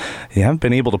saying now, you haven't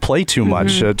been able to play too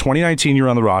much. 2019, you're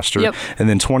on the roster, and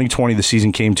then 2020, the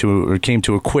season came to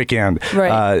a quick end.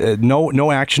 Right.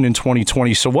 No action in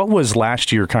 2020. So, what was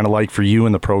last year kind of like for you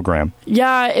in the program?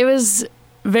 Yeah, it was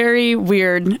very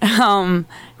weird.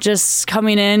 Just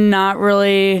coming in, not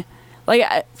really.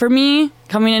 Like, for me,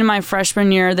 coming in my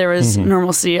freshman year, there was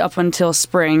normalcy up until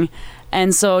spring.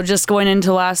 And so just going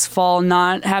into last fall,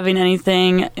 not having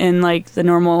anything in, like, the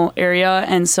normal area.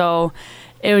 And so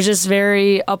it was just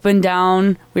very up and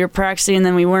down. We were practicing, and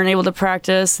then we weren't able to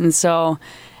practice. And so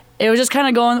it was just kind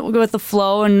of going with the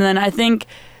flow. And then I think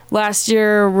last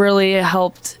year really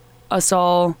helped us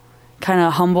all kind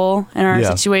of humble in our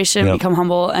situation, become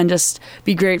humble, and just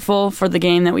be grateful for the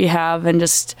game that we have, and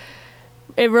just...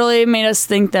 It really made us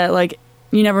think that, like,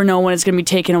 you never know when it's going to be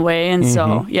taken away. And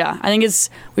so, I think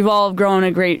we've all grown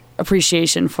a great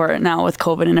appreciation for it now with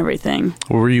COVID and everything.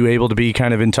 Were you able to be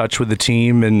kind of in touch with the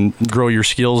team and grow your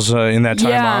skills in that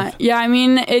time off? Yeah, I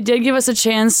mean, it did give us a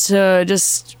chance to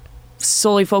just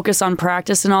solely focus on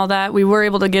practice and all that. We were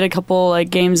able to get a couple, like,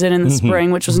 games in the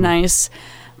spring, which was nice.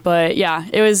 But, yeah,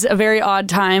 it was a very odd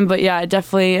time. But, yeah, it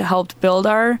definitely helped build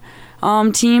our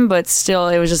team, but still,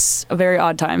 it was just a very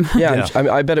odd time.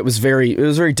 I bet it was very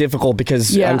difficult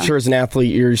because I'm sure as an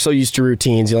athlete, you're so used to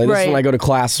routines. You're like, this is when I go to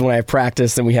class, when I have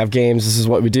practice, then we have games, this is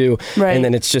what we do. Right. And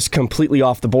then it's just completely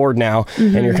off the board now,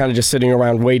 and you're kind of just sitting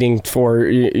around waiting for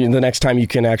the next time you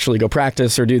can actually go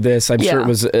practice or do this. I'm sure it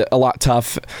was a lot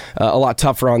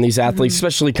tougher on these athletes,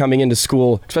 especially coming into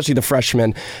school, especially the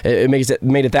freshmen. It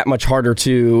made it that much harder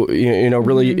to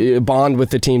really bond with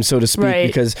the team, so to speak,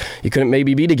 because you couldn't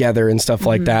maybe be together and stuff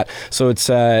like that. So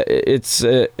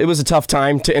it was a tough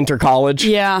time to enter college.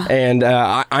 Yeah. And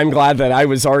I'm glad that I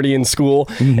was already in school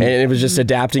and it was just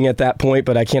adapting at that point.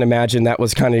 But I can't imagine that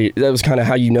was kind of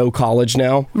how you know college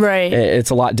now. Right.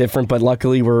 It's a lot different. But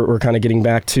luckily we're kind of getting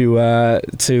back to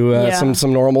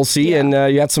some normalcy, and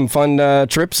you had some fun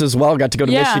trips as well. Got to go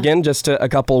to Michigan just a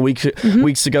couple of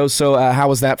weeks ago. So how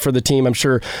was that for the team? I'm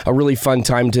sure a really fun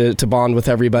time to bond with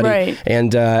everybody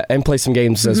and play some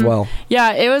games as well.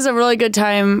 Yeah, it was a really good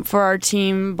time for our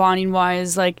team bonding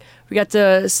wise. Like, we got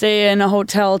to stay in a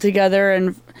hotel together,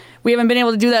 and we haven't been able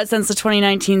to do that since the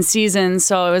 2019 season.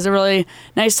 So it was a really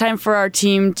nice time for our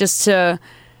team just to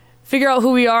figure out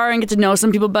who we are and get to know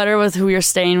some people better with who we are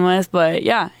staying with. But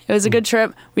yeah, it was a good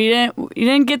trip. We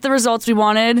didn't get the results we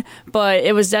wanted, but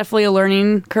it was definitely a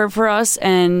learning curve for us,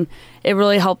 and it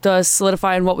really helped us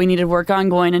solidify on what we needed to work on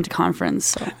going into conference.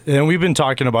 So. And we've been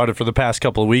talking about it for the past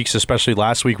couple of weeks, especially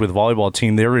last week with the volleyball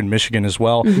team. They were in Michigan as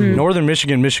well. Northern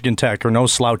Michigan, Michigan Tech are no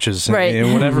slouches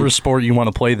in whatever sport you want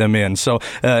to play them in. So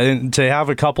to have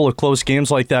a couple of close games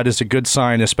like that is a good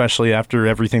sign, especially after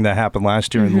everything that happened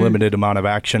last year and the limited amount of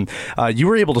action. You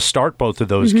were able to start both of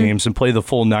those games and play the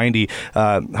full 90.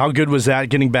 How good was that,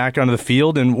 getting back onto the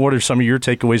field, and what are some of your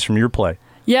takeaways from your play?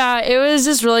 Yeah, it was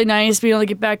just really nice being able to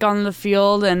get back on the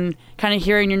field and kind of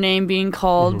hearing your name being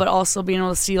called, but also being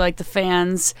able to see, like, the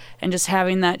fans and just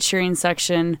having that cheering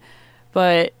section.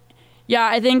 But yeah,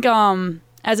 I think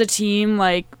as a team,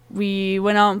 like, we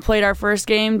went out and played our first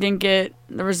game, didn't get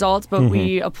the results, but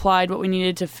we applied what we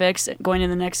needed to fix going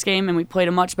into the next game, and we played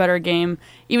a much better game,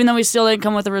 even though we still didn't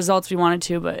come with the results we wanted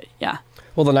to. But yeah.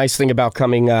 Well, the nice thing about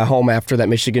coming home after that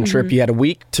Michigan trip, you had a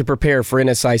week to prepare for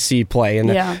NSIC play, and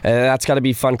that's got to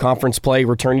be fun conference play.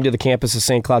 Returning to the campus of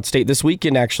St. Cloud State this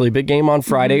weekend, actually. Big game on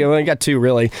Friday. Well, you got two,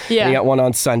 really. Yeah. You got one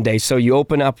on Sunday. So you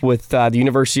open up with the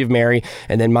University of Mary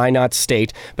and then Minot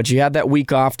State, but you had that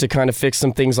week off to kind of fix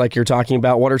some things like you're talking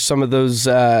about. What are some of those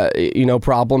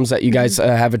problems that you guys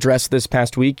have addressed this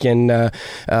past week, and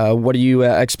what do you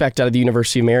expect out of the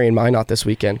University of Mary and Minot this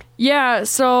weekend? Yeah,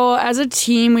 so as a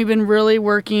team, we've been really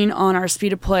working on our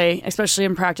speed of play, especially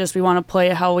in practice. We want to play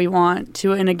how we want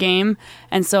to in a game,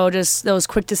 and so just those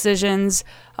quick decisions.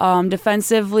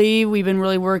 Defensively, we've been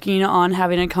really working on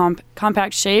having a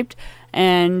compact shaped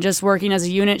and just working as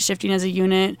a unit, shifting as a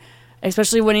unit,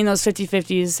 especially winning those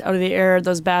 50-50s out of the air,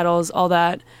 those battles, all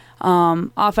that.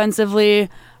 Offensively,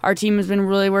 our team has been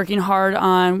really working hard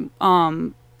on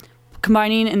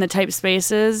combining in the tight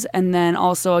spaces, and then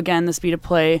also, again, the speed of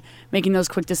play, making those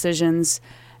quick decisions.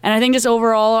 And I think just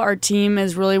overall, our team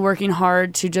is really working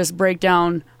hard to just break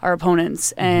down our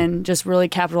opponents and just really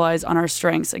capitalize on our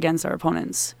strengths against our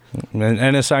opponents. And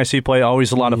NSIC play,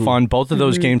 always a lot of fun. Both of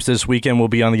those games this weekend will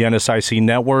be on the NSIC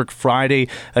network. Friday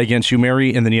against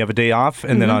UMary, and then you have a day off.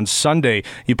 And then on Sunday,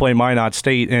 you play Minot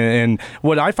State. And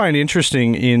what I find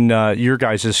interesting in your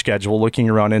guys' schedule, looking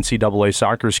around NCAA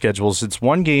soccer schedules, it's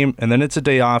one game, and then it's a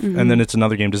day off, and then it's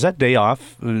another game. Does that day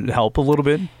off help a little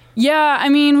bit? Yeah, I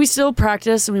mean, we still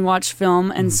practice and we watch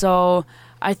film, and so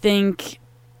I think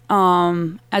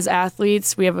as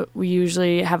athletes, we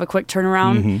usually have a quick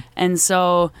turnaround, and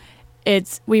so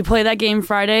we play that game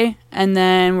Friday, and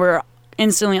then we're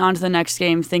instantly on to the next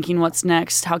game, thinking what's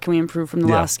next, how can we improve from the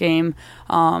last game.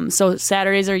 So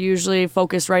Saturdays are usually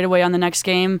focused right away on the next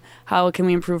game, how can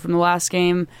we improve from the last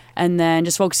game, and then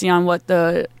just focusing on what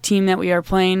the team that we are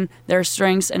playing, their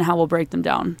strengths, and how we'll break them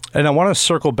down. And I want to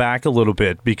circle back a little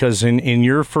bit, because in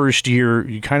your first year,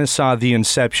 you kind of saw the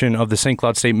inception of the St.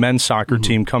 Cloud State men's soccer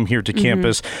team come here to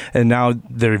campus, and now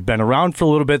they've been around for a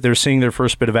little bit. They're seeing their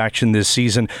first bit of action this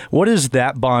season. What is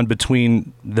that bond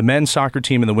between the men's soccer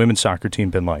team and the women's soccer team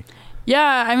been like?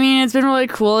 Yeah, I mean, it's been really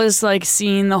cool is like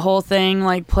seeing the whole thing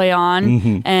like play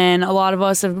on, and a lot of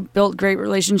us have built great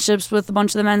relationships with a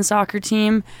bunch of the men's soccer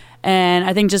team, and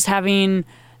I think just having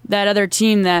that other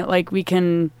team that like we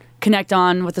can connect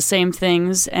on with the same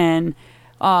things, and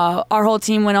our whole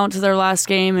team went out to their last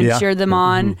game and cheered them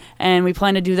on, and we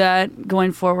plan to do that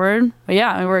going forward. But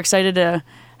yeah, we're excited to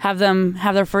have them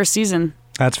have their first season.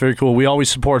 That's very cool. We always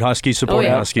support Huskies,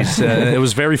 Huskies. It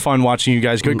was very fun watching you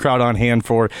guys. Good crowd on hand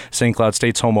for St. Cloud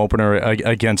State's home opener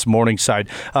against Morningside.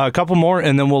 A couple more,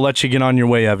 and then we'll let you get on your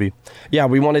way, Evie. Yeah,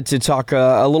 we wanted to talk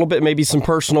a little bit, maybe some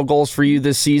personal goals for you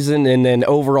this season, and then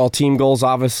overall team goals,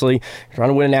 obviously. You're trying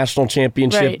to win a national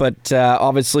championship, but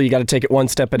obviously you got to take it one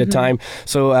step at a time.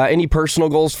 So any personal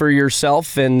goals for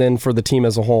yourself and then for the team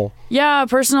as a whole? Yeah,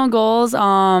 personal goals.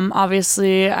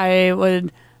 Obviously,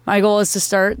 my goal is to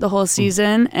start the whole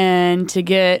season and to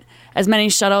get as many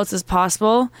shutouts as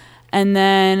possible. And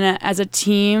then as a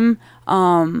team,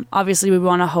 obviously we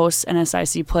want to host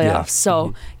NSIC playoffs.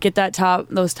 So get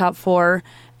those top four,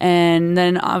 and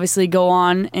then obviously go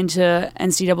on into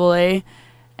NCAA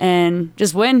and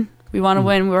just win. We want to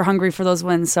win. We're hungry for those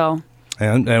wins. So.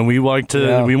 And we want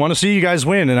to see you guys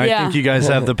win, and I think you guys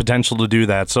have the potential to do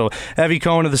that. So, Evie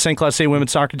Cohen of the St. Cloud State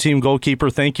women's soccer team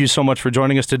goalkeeper, thank you so much for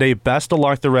joining us today. Best of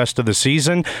luck the rest of the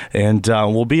season, and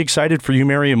we'll be excited for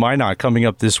UMary and Minot coming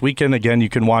up this weekend. Again, you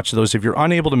can watch those if you're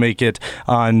unable to make it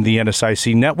on the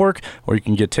NSIC network, or you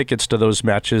can get tickets to those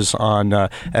matches on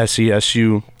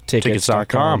SESU.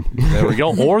 Tickets.com. There we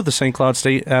go. Or the St. Cloud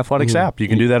State Athletics app. You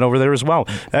can do that over there as well.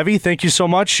 Evie, thank you so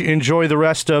much. Enjoy the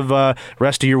rest of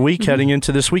your week heading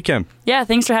into this weekend. Yeah,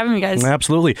 thanks for having me, guys.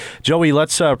 Absolutely. Joey,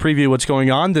 let's preview what's going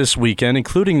on this weekend,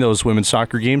 including those women's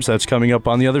soccer games. That's coming up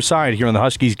on the other side here on the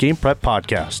Huskies Game Prep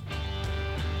Podcast.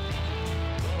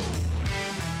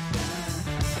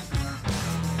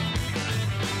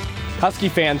 Husky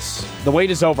fans, the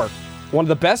wait is over. One of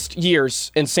the best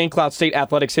years in St. Cloud State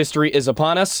athletics history is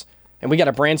upon us, and we got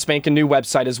a brand spanking new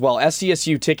website as well.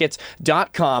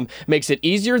 SCSUtickets.com makes it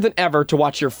easier than ever to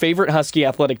watch your favorite Husky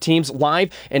athletic teams live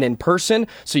and in person,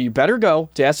 so you better go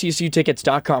to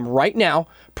SCSUtickets.com right now,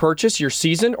 purchase your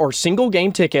season or single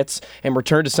game tickets, and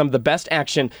return to some of the best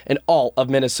action in all of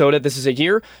Minnesota. This is a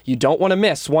year you don't want to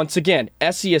miss. Once again,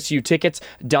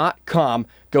 SCSUtickets.com.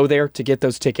 Go there to get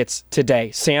those tickets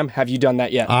today. Sam, have you done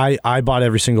that yet? I bought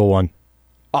every single one.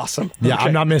 Awesome. Yeah, okay.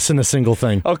 I'm not missing a single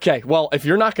thing. Okay, well, if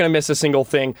you're not going to miss a single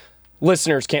thing,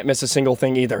 listeners can't miss a single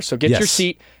thing either. So get your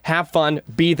seat, have fun,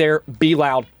 be there, be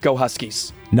loud, go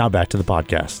Huskies. Now back to the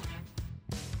podcast.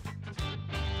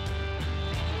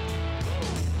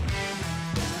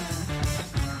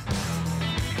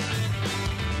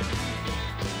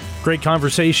 Great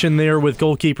conversation there with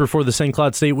goalkeeper for the St.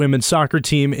 Cloud State women's soccer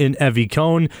team in Evie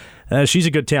Cohen. She's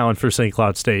a good talent for St.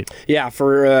 Cloud State. Yeah,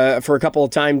 for a couple of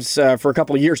times, for a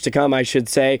couple of years to come, I should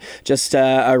say. Just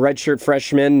a redshirt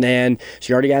freshman, and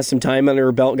she already has some time under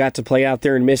her belt. Got to play out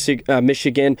there in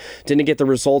Michigan. Didn't get the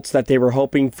results that they were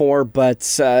hoping for, but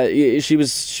she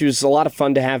was a lot of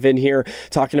fun to have in here,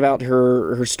 talking about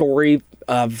her story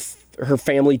of her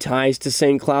family ties to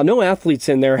St. Cloud. No athletes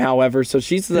in there, however, so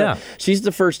she's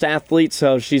the first athlete,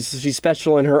 so she's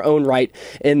special in her own right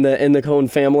in the Cohen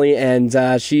family, and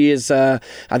she is I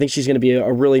think she's going to be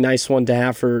a really nice one to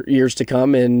have for years to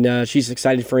come, and she's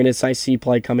excited for NSIC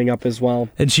play coming up as well.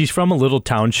 And she's from a little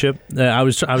township. I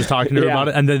was talking to her about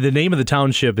it, and the name of the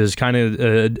township is kind of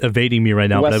evading me right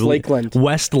now. West Lakeland.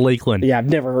 West Lakeland. Yeah, I've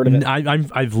never heard of it.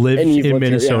 I've lived in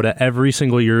Minnesota every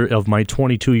single year of my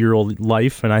 22-year-old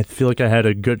life, and I feel like I had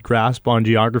a good grasp on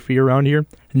geography around here.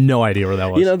 No idea where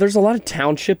that was. You know, there's a lot of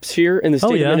townships here in the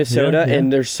state of Minnesota,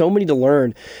 and there's so many to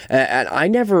learn. And I've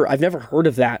never heard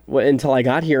of that until I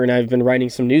got here, and I've been writing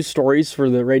some news stories for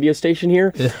the radio station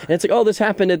here. Yeah. And it's like, oh, this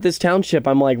happened at this township.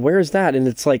 I'm like, where is that? And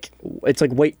it's like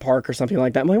Waite Park or something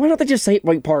like that. I'm like, why don't they just say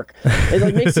Waite Park? It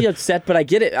like makes me upset, but I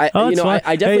get it. I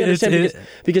definitely understand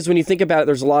because when you think about it,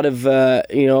 there's a lot of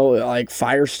like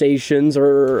fire stations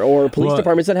or police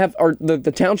departments that have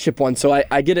the township ones. So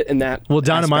I get it in that. Well,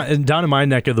 down in my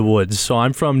neck of the woods. So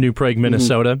I'm from New Prague,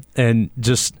 Minnesota, and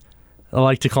just I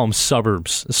like to call them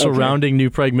suburbs. Surrounding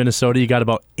New Prague, Minnesota, you got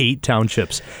about 8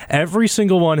 townships. Every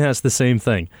single one has the same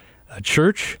thing: a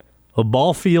church, a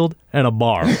ball field, and a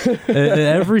bar.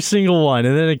 Every single one,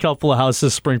 and then a couple of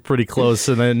houses spring pretty close,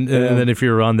 and then if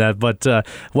you're around that. But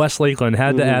West Lakeland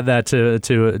had to add that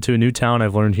to a new town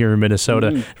I've learned here in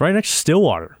Minnesota, right next to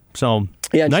Stillwater. So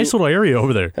nice little area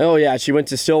over there. Oh, yeah. She went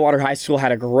to Stillwater High School,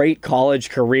 had a great college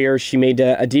career. She made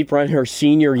a deep run her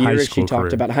senior year, as she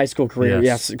talked about. High school career,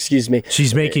 yes, excuse me.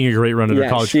 She's making a great run in her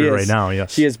college career right now,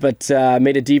 yes. She is, but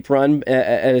made a deep run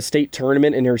at a state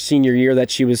tournament in her senior year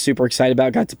that she was super excited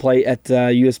about. Got to play at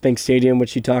US Bank Stadium,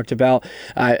 which she talked about.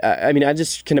 I mean, I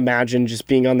just can imagine just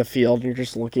being on the field and you're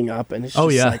just looking up, and it's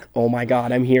just like, oh, my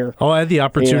God, I'm here. Oh, I had the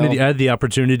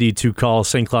opportunity to call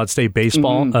St. Cloud State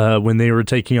baseball when they were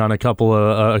taking on a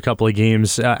couple of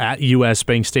games at US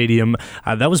Bank Stadium.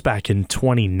 That was back in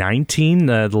 2019,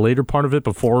 the later part of it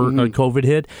before COVID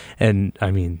hit. And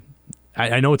I mean,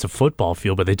 I know it's a football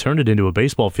field, but they turned it into a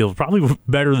baseball field, probably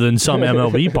better than some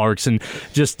MLB parks, and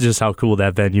just how cool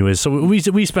that venue is. So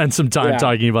we spent some time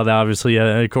talking about that. Obviously,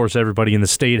 of course, everybody in the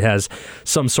state has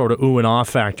some sort of ooh and ah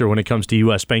factor when it comes to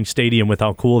US Bank Stadium with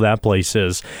how cool that place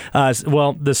is.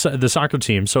 Well, the soccer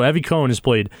team. So Evie Cohen has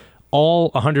played all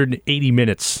 180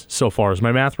 minutes so far. Is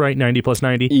my math right? 90 plus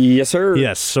 90? Yes, sir.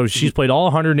 Yes, so she's played all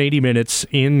 180 minutes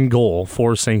in goal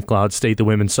for St. Cloud State, the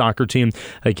women's soccer team,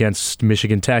 against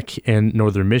Michigan Tech and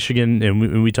Northern Michigan.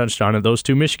 And we touched on it. Those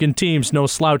two Michigan teams, no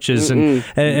slouches. And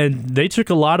they took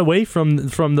a lot away from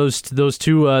those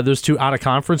two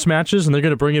out-of-conference matches, and they're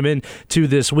going to bring them in to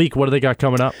this week. What do they got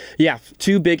coming up? Yeah,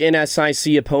 2 big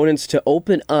NSIC opponents to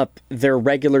open up their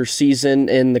regular season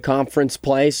in the conference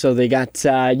play. So they got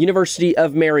University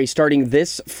of Mary starting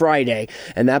this Friday,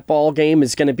 and that ball game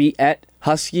is going to be at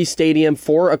Husky Stadium,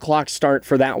 4 o'clock start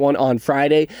for that one on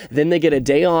Friday. Then they get a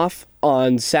day off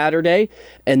on Saturday,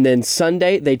 and then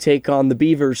Sunday they take on the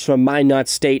Beavers from Minot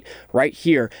State right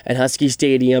here at Husky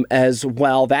Stadium as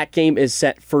well. That game is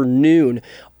set for noon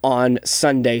on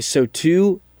Sunday. So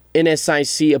 2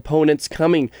 NSIC opponents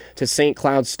coming to St.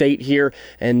 Cloud State here,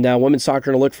 and women's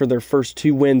soccer going to look for their first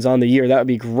 2 wins on the year. That would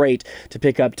be great to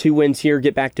pick up 2 wins here,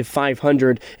 get back to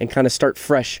 500, and kind of start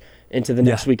fresh into the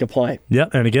next week of play. Yeah,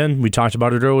 and again, we talked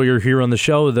about it earlier here on the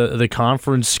show. The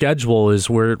conference schedule is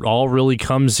where it all really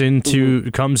comes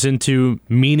into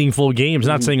meaningful games.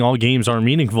 Not saying all games are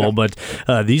meaningful, but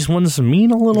these ones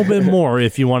mean a little bit more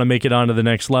if you want to make it onto the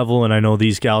next level. And I know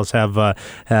these gals have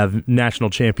national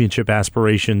championship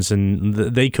aspirations, and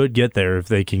they could get there if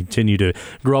they continue to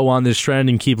grow on this trend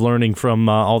and keep learning from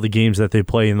all the games that they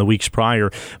play in the weeks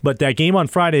prior. But that game on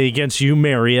Friday against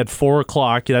UMary at 4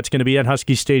 o'clock, that's going to be at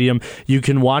Husky Stadium. You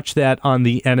can watch that on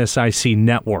the NSIC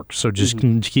network. So just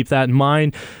keep that in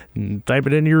mind. Type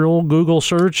it into your old Google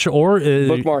search or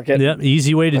bookmark it. Yeah,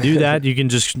 easy way to do that. You can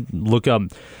just look up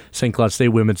St. Cloud State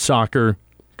Women's Soccer,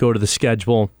 go to the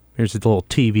schedule. Here's the little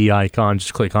TV icon.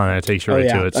 Just click on it. It takes you right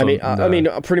to it. So, I mean,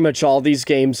 pretty much all these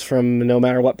games from no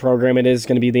matter what program it is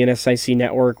going to be the NSIC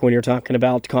network when you're talking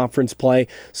about conference play.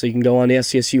 So you can go on to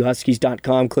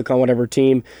SCSUHuskies.com, click on whatever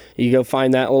team. You go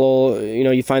find that little,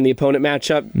 you find the opponent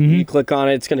matchup. You click on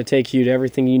it. It's going to take you to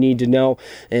everything you need to know.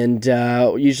 And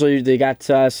usually they got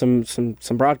some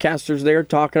broadcasters there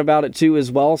talking about it too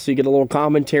as well. So you get a little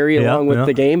commentary along with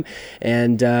the game.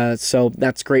 And so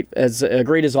that's great as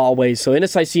always. So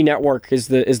NSIC Network is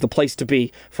the place to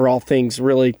be for all things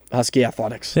really Husky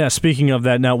athletics. Yeah, speaking of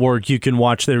that network, you can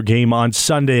watch their game on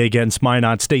Sunday against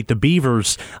Minot State, the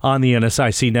Beavers, on the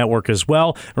NSIC network as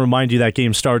well. I remind you that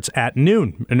game starts at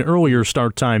noon, an earlier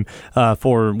start time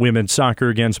for women's soccer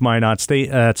against Minot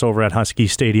State. That's over at Husky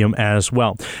Stadium as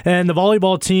well. And the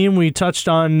volleyball team, we touched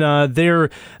on their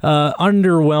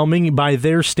underwhelming, by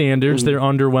their standards, their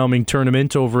underwhelming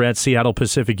tournament over at Seattle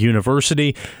Pacific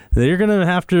University. They're going to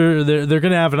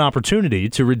have have an opportunity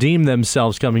to redeem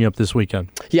themselves coming up this weekend.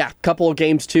 Yeah, a couple of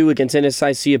games too against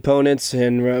NSIC opponents,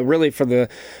 and really for the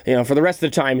rest of the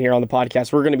time here on the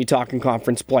podcast, we're going to be talking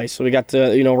conference play. So we got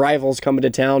rivals coming to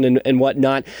town and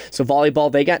whatnot. So volleyball,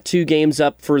 they got 2 games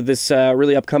up for this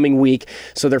really upcoming week.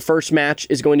 So their first match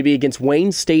is going to be against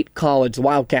Wayne State College. The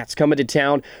Wildcats coming to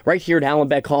town right here at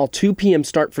Hallenbeck Hall. 2 p.m.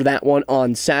 start for that one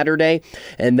on Saturday,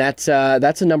 and that's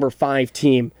a number 5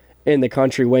 team in the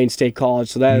country, Wayne State College.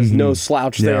 So that is no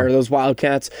slouch there, those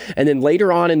Wildcats. And then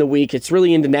later on in the week, it's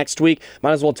really into next week.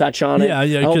 Might as well touch on it.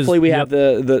 Yeah, hopefully we have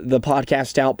the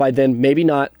podcast out by then. Maybe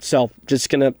not. So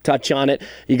just going to touch on it.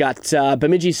 You got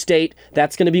Bemidji State.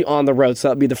 That's going to be on the road. So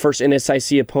that'll be the first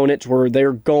NSIC opponent where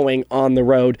they're going on the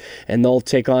road, and they'll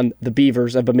take on the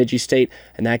Beavers of Bemidji State.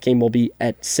 And that game will be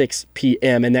at 6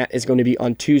 p.m. And that is going to be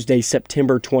on Tuesday,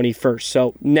 September 21st.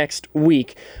 So next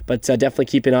week. But definitely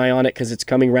keep an eye on it because it's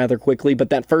coming rather quickly. But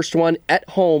that first one at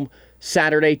home,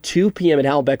 Saturday, 2 p.m. at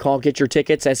Hallenbeck Hall. Get your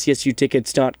tickets,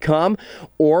 scsutickets.com,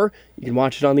 or you can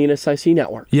watch it on the NSIC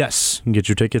network. Yes, you can get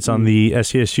your tickets on the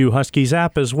SCSU Huskies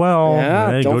app as well.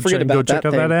 Yeah, don't forget about that. Go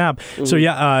check out that app. So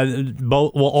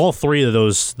all 3 of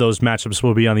those matchups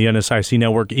will be on the NSIC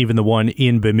network, even the one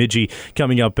in Bemidji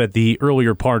coming up at the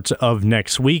earlier parts of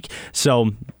next week.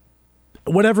 So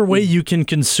whatever way you can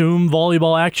consume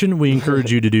volleyball action, we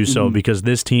encourage you to do so because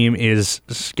this team is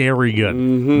scary good.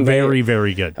 Very,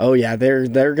 very good. Oh, yeah. They're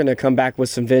going to come back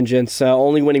with some vengeance.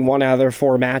 Only winning 1 out of their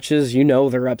 4 matches,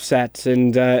 they're upset.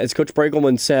 And as Coach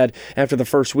Bregelman said, after the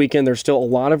first weekend, there's still a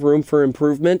lot of room for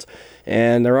improvement,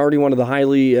 and they're already one of the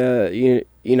highly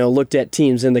looked at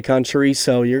teams in the country.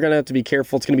 So you're going to have to be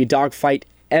careful. It's going to be dogfight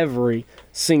every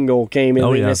single game in the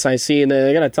NSIC, and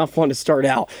they got a tough one to start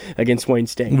out against Wayne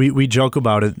State. We joke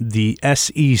about it. The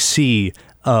SEC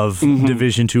of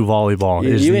Division II volleyball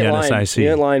is the NSIC. You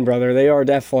ain't lying, brother. They are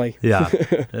definitely. Yeah,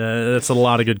 that's a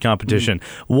lot of good competition.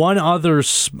 One other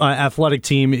athletic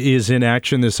team is in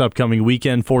action this upcoming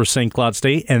weekend for St. Cloud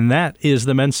State, and that is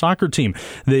the men's soccer team.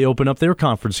 They open up their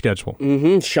conference schedule.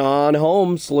 Sean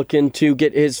Holmes looking to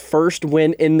get his first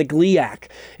win in the GLIAC.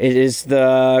 It is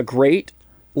the Great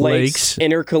Lakes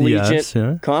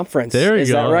Intercollegiate Conference. There you go. Is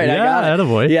that right? Yeah, I got it.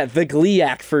 attaboy. Yeah, the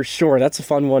GLIAC for sure. That's a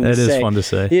fun one to say. It is fun to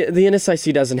say. The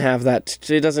NSIC doesn't have that.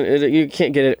 It doesn't. You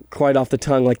can't get it quite off the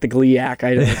tongue like the GLIAC,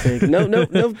 I don't think.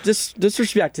 No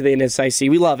disrespect to the NSIC.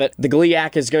 We love it. The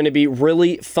GLIAC is going to be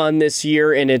really fun this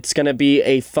year, and it's going to be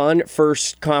a fun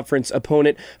first conference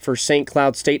opponent for St.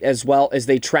 Cloud State as well as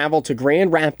they travel to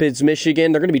Grand Rapids,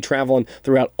 Michigan. They're going to be traveling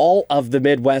throughout all of the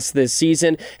Midwest this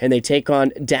season, and they take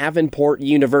on Davenport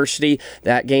University.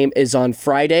 That game is on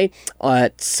Friday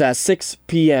at 6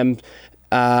 p.m.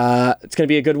 It's going to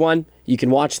be a good one. You can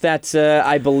watch that,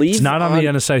 I believe. It's not on the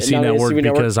NSIC network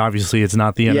because obviously it's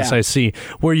not the NSIC.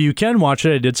 Where you can watch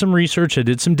it, I did some research, I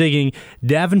did some digging.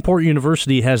 Davenport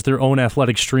University has their own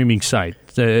athletic streaming site.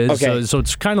 So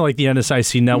it's kind of like the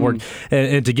NSIC network.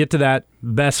 And to get to that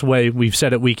best way, we've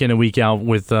said it week in and week out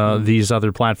with these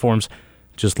other platforms.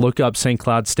 Just look up St.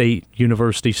 Cloud State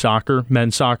University soccer,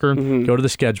 men's soccer, go to the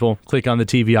schedule, click on the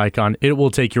TV icon. It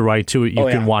will take you right to it. You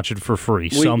can watch it for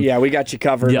free. We got you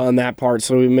covered on that part,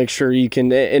 so we make sure you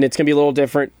can, and it's going to be a little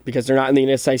different because they're not in the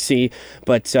NSIC,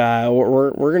 but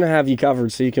we're going to have you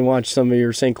covered so you can watch some of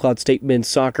your St. Cloud State men's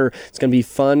soccer. It's going to be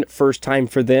fun, first time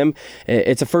for them.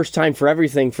 It's a first time for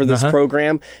everything for this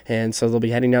program, and so they'll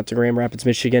be heading out to Grand Rapids,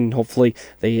 Michigan. Hopefully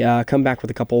they come back with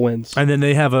a couple wins. And then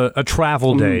they have a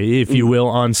travel day, if you will,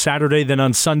 on Saturday. Then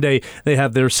on Sunday, they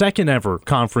have their second ever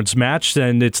conference match,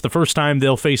 and it's the first time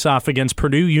they'll face off against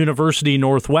Purdue University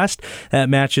Northwest. That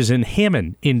match is in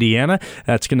Hammond, Indiana.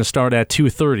 That's going to start at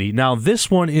 2:30. Now,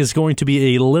 this one is going to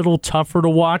be a little tougher to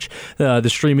watch. The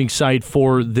streaming site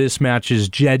for this match is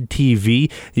Jed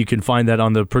TV. You can find that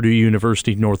on the Purdue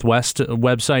University Northwest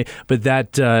website, but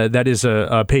that is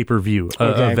a pay-per-view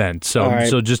event.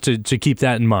 So just to keep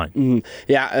that in mind.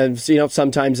 Yeah,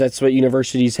 sometimes that's what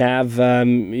universities have.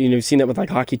 You've seen that with like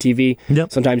Hockey TV.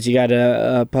 Yep. Sometimes you got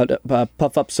to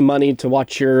puff up some money to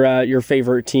watch your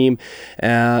favorite team,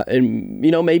 and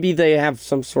maybe they have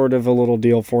some sort of a little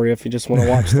deal for you if you just want to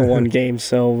watch the one game.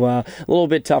 So a little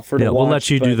bit tougher to watch. We'll let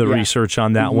you do the research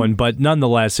on that one, but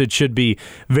nonetheless, it should be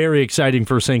very exciting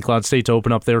for St. Cloud State to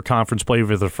open up their conference play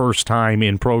for the first time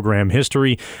in program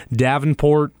history.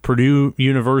 Davenport, Purdue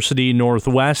University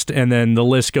Northwest, and then the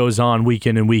list goes on week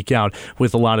in and week out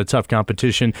with a lot of tough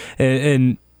competition.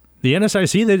 And the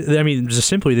NSIC, just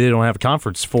simply they don't have a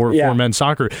conference for men's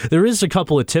soccer. There is a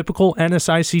couple of typical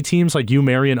NSIC teams like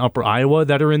UMary and Upper Iowa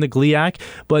that are in the GLIAC,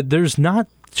 but there's not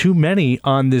too many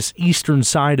on this eastern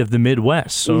side of the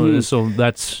Midwest. So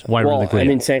that's why we're in the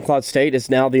GLIAC. St. Cloud State is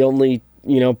now the only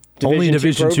Division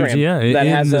Division II program two, that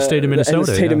has in the state of Minnesota. In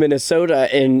the state of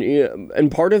Minnesota,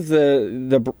 and part of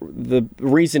the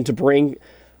reason to bring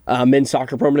men's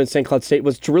soccer program in St. Cloud State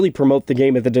was to really promote the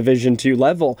game at the Division II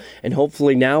level, and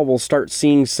hopefully now we'll start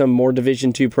seeing some more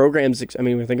Division II programs. I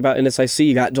mean, when we think about NSIC,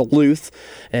 you got Duluth,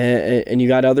 and you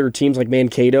got other teams like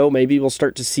Mankato. Maybe we'll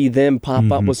start to see them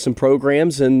pop up with some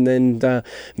programs, and then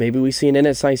maybe we see an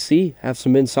NSIC have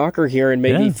some men's soccer here, and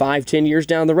maybe 5-10 years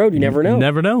down the road, you never know.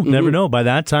 Never know. By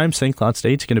that time, St. Cloud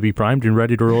State's going to be primed and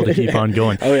ready to roll to keep on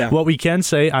going. Oh, yeah. What we can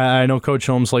say, I know Coach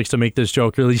Holmes likes to make this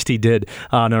joke, or at least he did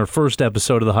on our first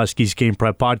episode of the Huskies Game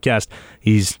Prep podcast.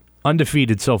 He's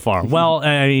undefeated so far. Well,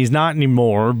 he's not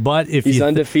anymore, but he's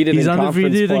undefeated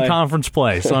in conference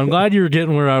play. So I'm glad you're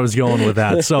getting where I was going with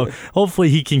that. So hopefully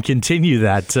he can continue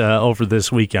that over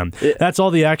this weekend. That's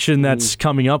all the action that's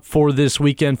coming up for this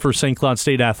weekend for St. Cloud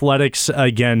State Athletics.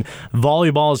 Again,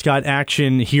 volleyball's got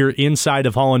action here inside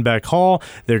of Hollenbeck Hall.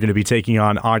 They're going to be taking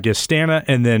on Augustana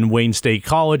and then Wayne State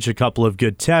College. A couple of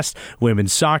good tests.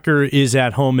 Women's soccer is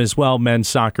at home as well. Men's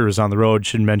soccer is on the road.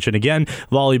 Should mention again,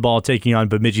 volleyball taking on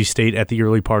Bemidji State at the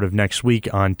early part of next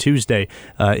week on Tuesday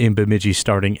in Bemidji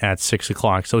starting at 6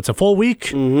 o'clock. So it's a full week.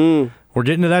 Mm-hmm. We're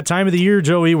getting to that time of the year,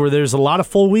 Joey, where there's a lot of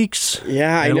full weeks.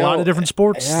 Yeah, I know. A lot of different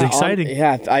sports. Yeah, it's exciting.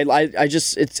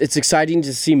 It's exciting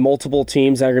to see multiple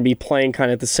teams that are going to be playing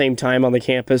kind of at the same time on the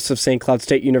campus of St. Cloud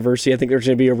State University. I think there's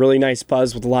going to be a really nice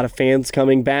buzz with a lot of fans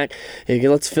coming back.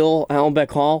 Let's fill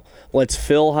Hollenbeck Hall. Let's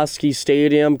fill Husky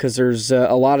Stadium because there's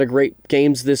a lot of great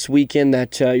games this weekend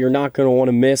that you're not going to want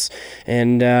to miss.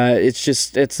 And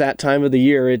it's that time of the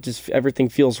year. Everything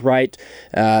feels right.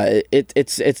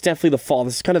 It's definitely the fall.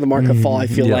 This is kind of the mark of fall, I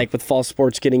feel like, with fall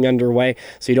sports getting underway.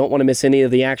 So you don't want to miss any of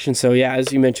the action. So, yeah,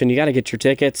 as you mentioned, you got to get your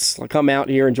tickets. Come out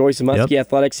here, enjoy some Husky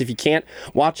athletics. If you can't,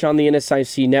 watch on the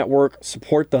NSIC network.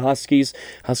 Support the Huskies.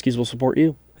 Huskies will support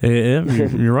you. Yeah,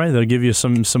 you're right. They'll give you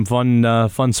some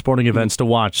fun sporting events to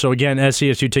watch. So again,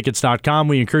 SCSUtickets.com.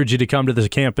 We encourage you to come to the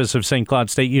campus of St. Cloud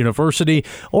State University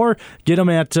or get them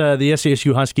at the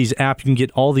SCSU Huskies app. You can get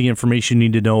all the information you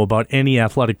need to know about any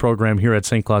athletic program here at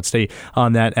St. Cloud State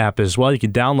on that app as well. You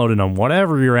can download it on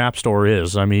whatever your app store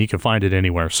is. I mean, you can find it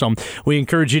anywhere. So we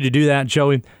encourage you to do that,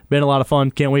 Joey. Been a lot of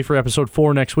fun. Can't wait for episode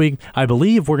 4 next week. I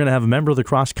believe we're going to have a member of the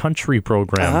cross-country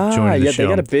program join the show. They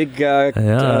got a big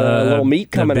little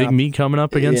meet coming up. A big meet coming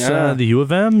up against the U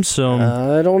of M. So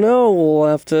I don't know. We'll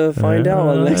have to find out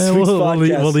on next week's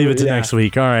podcast. We'll leave it to next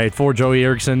week. All right. For Joey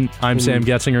Erickson, I'm Sam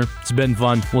Getzinger. It's been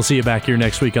fun. We'll see you back here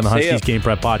next week on the Huskies Game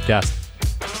Prep Podcast.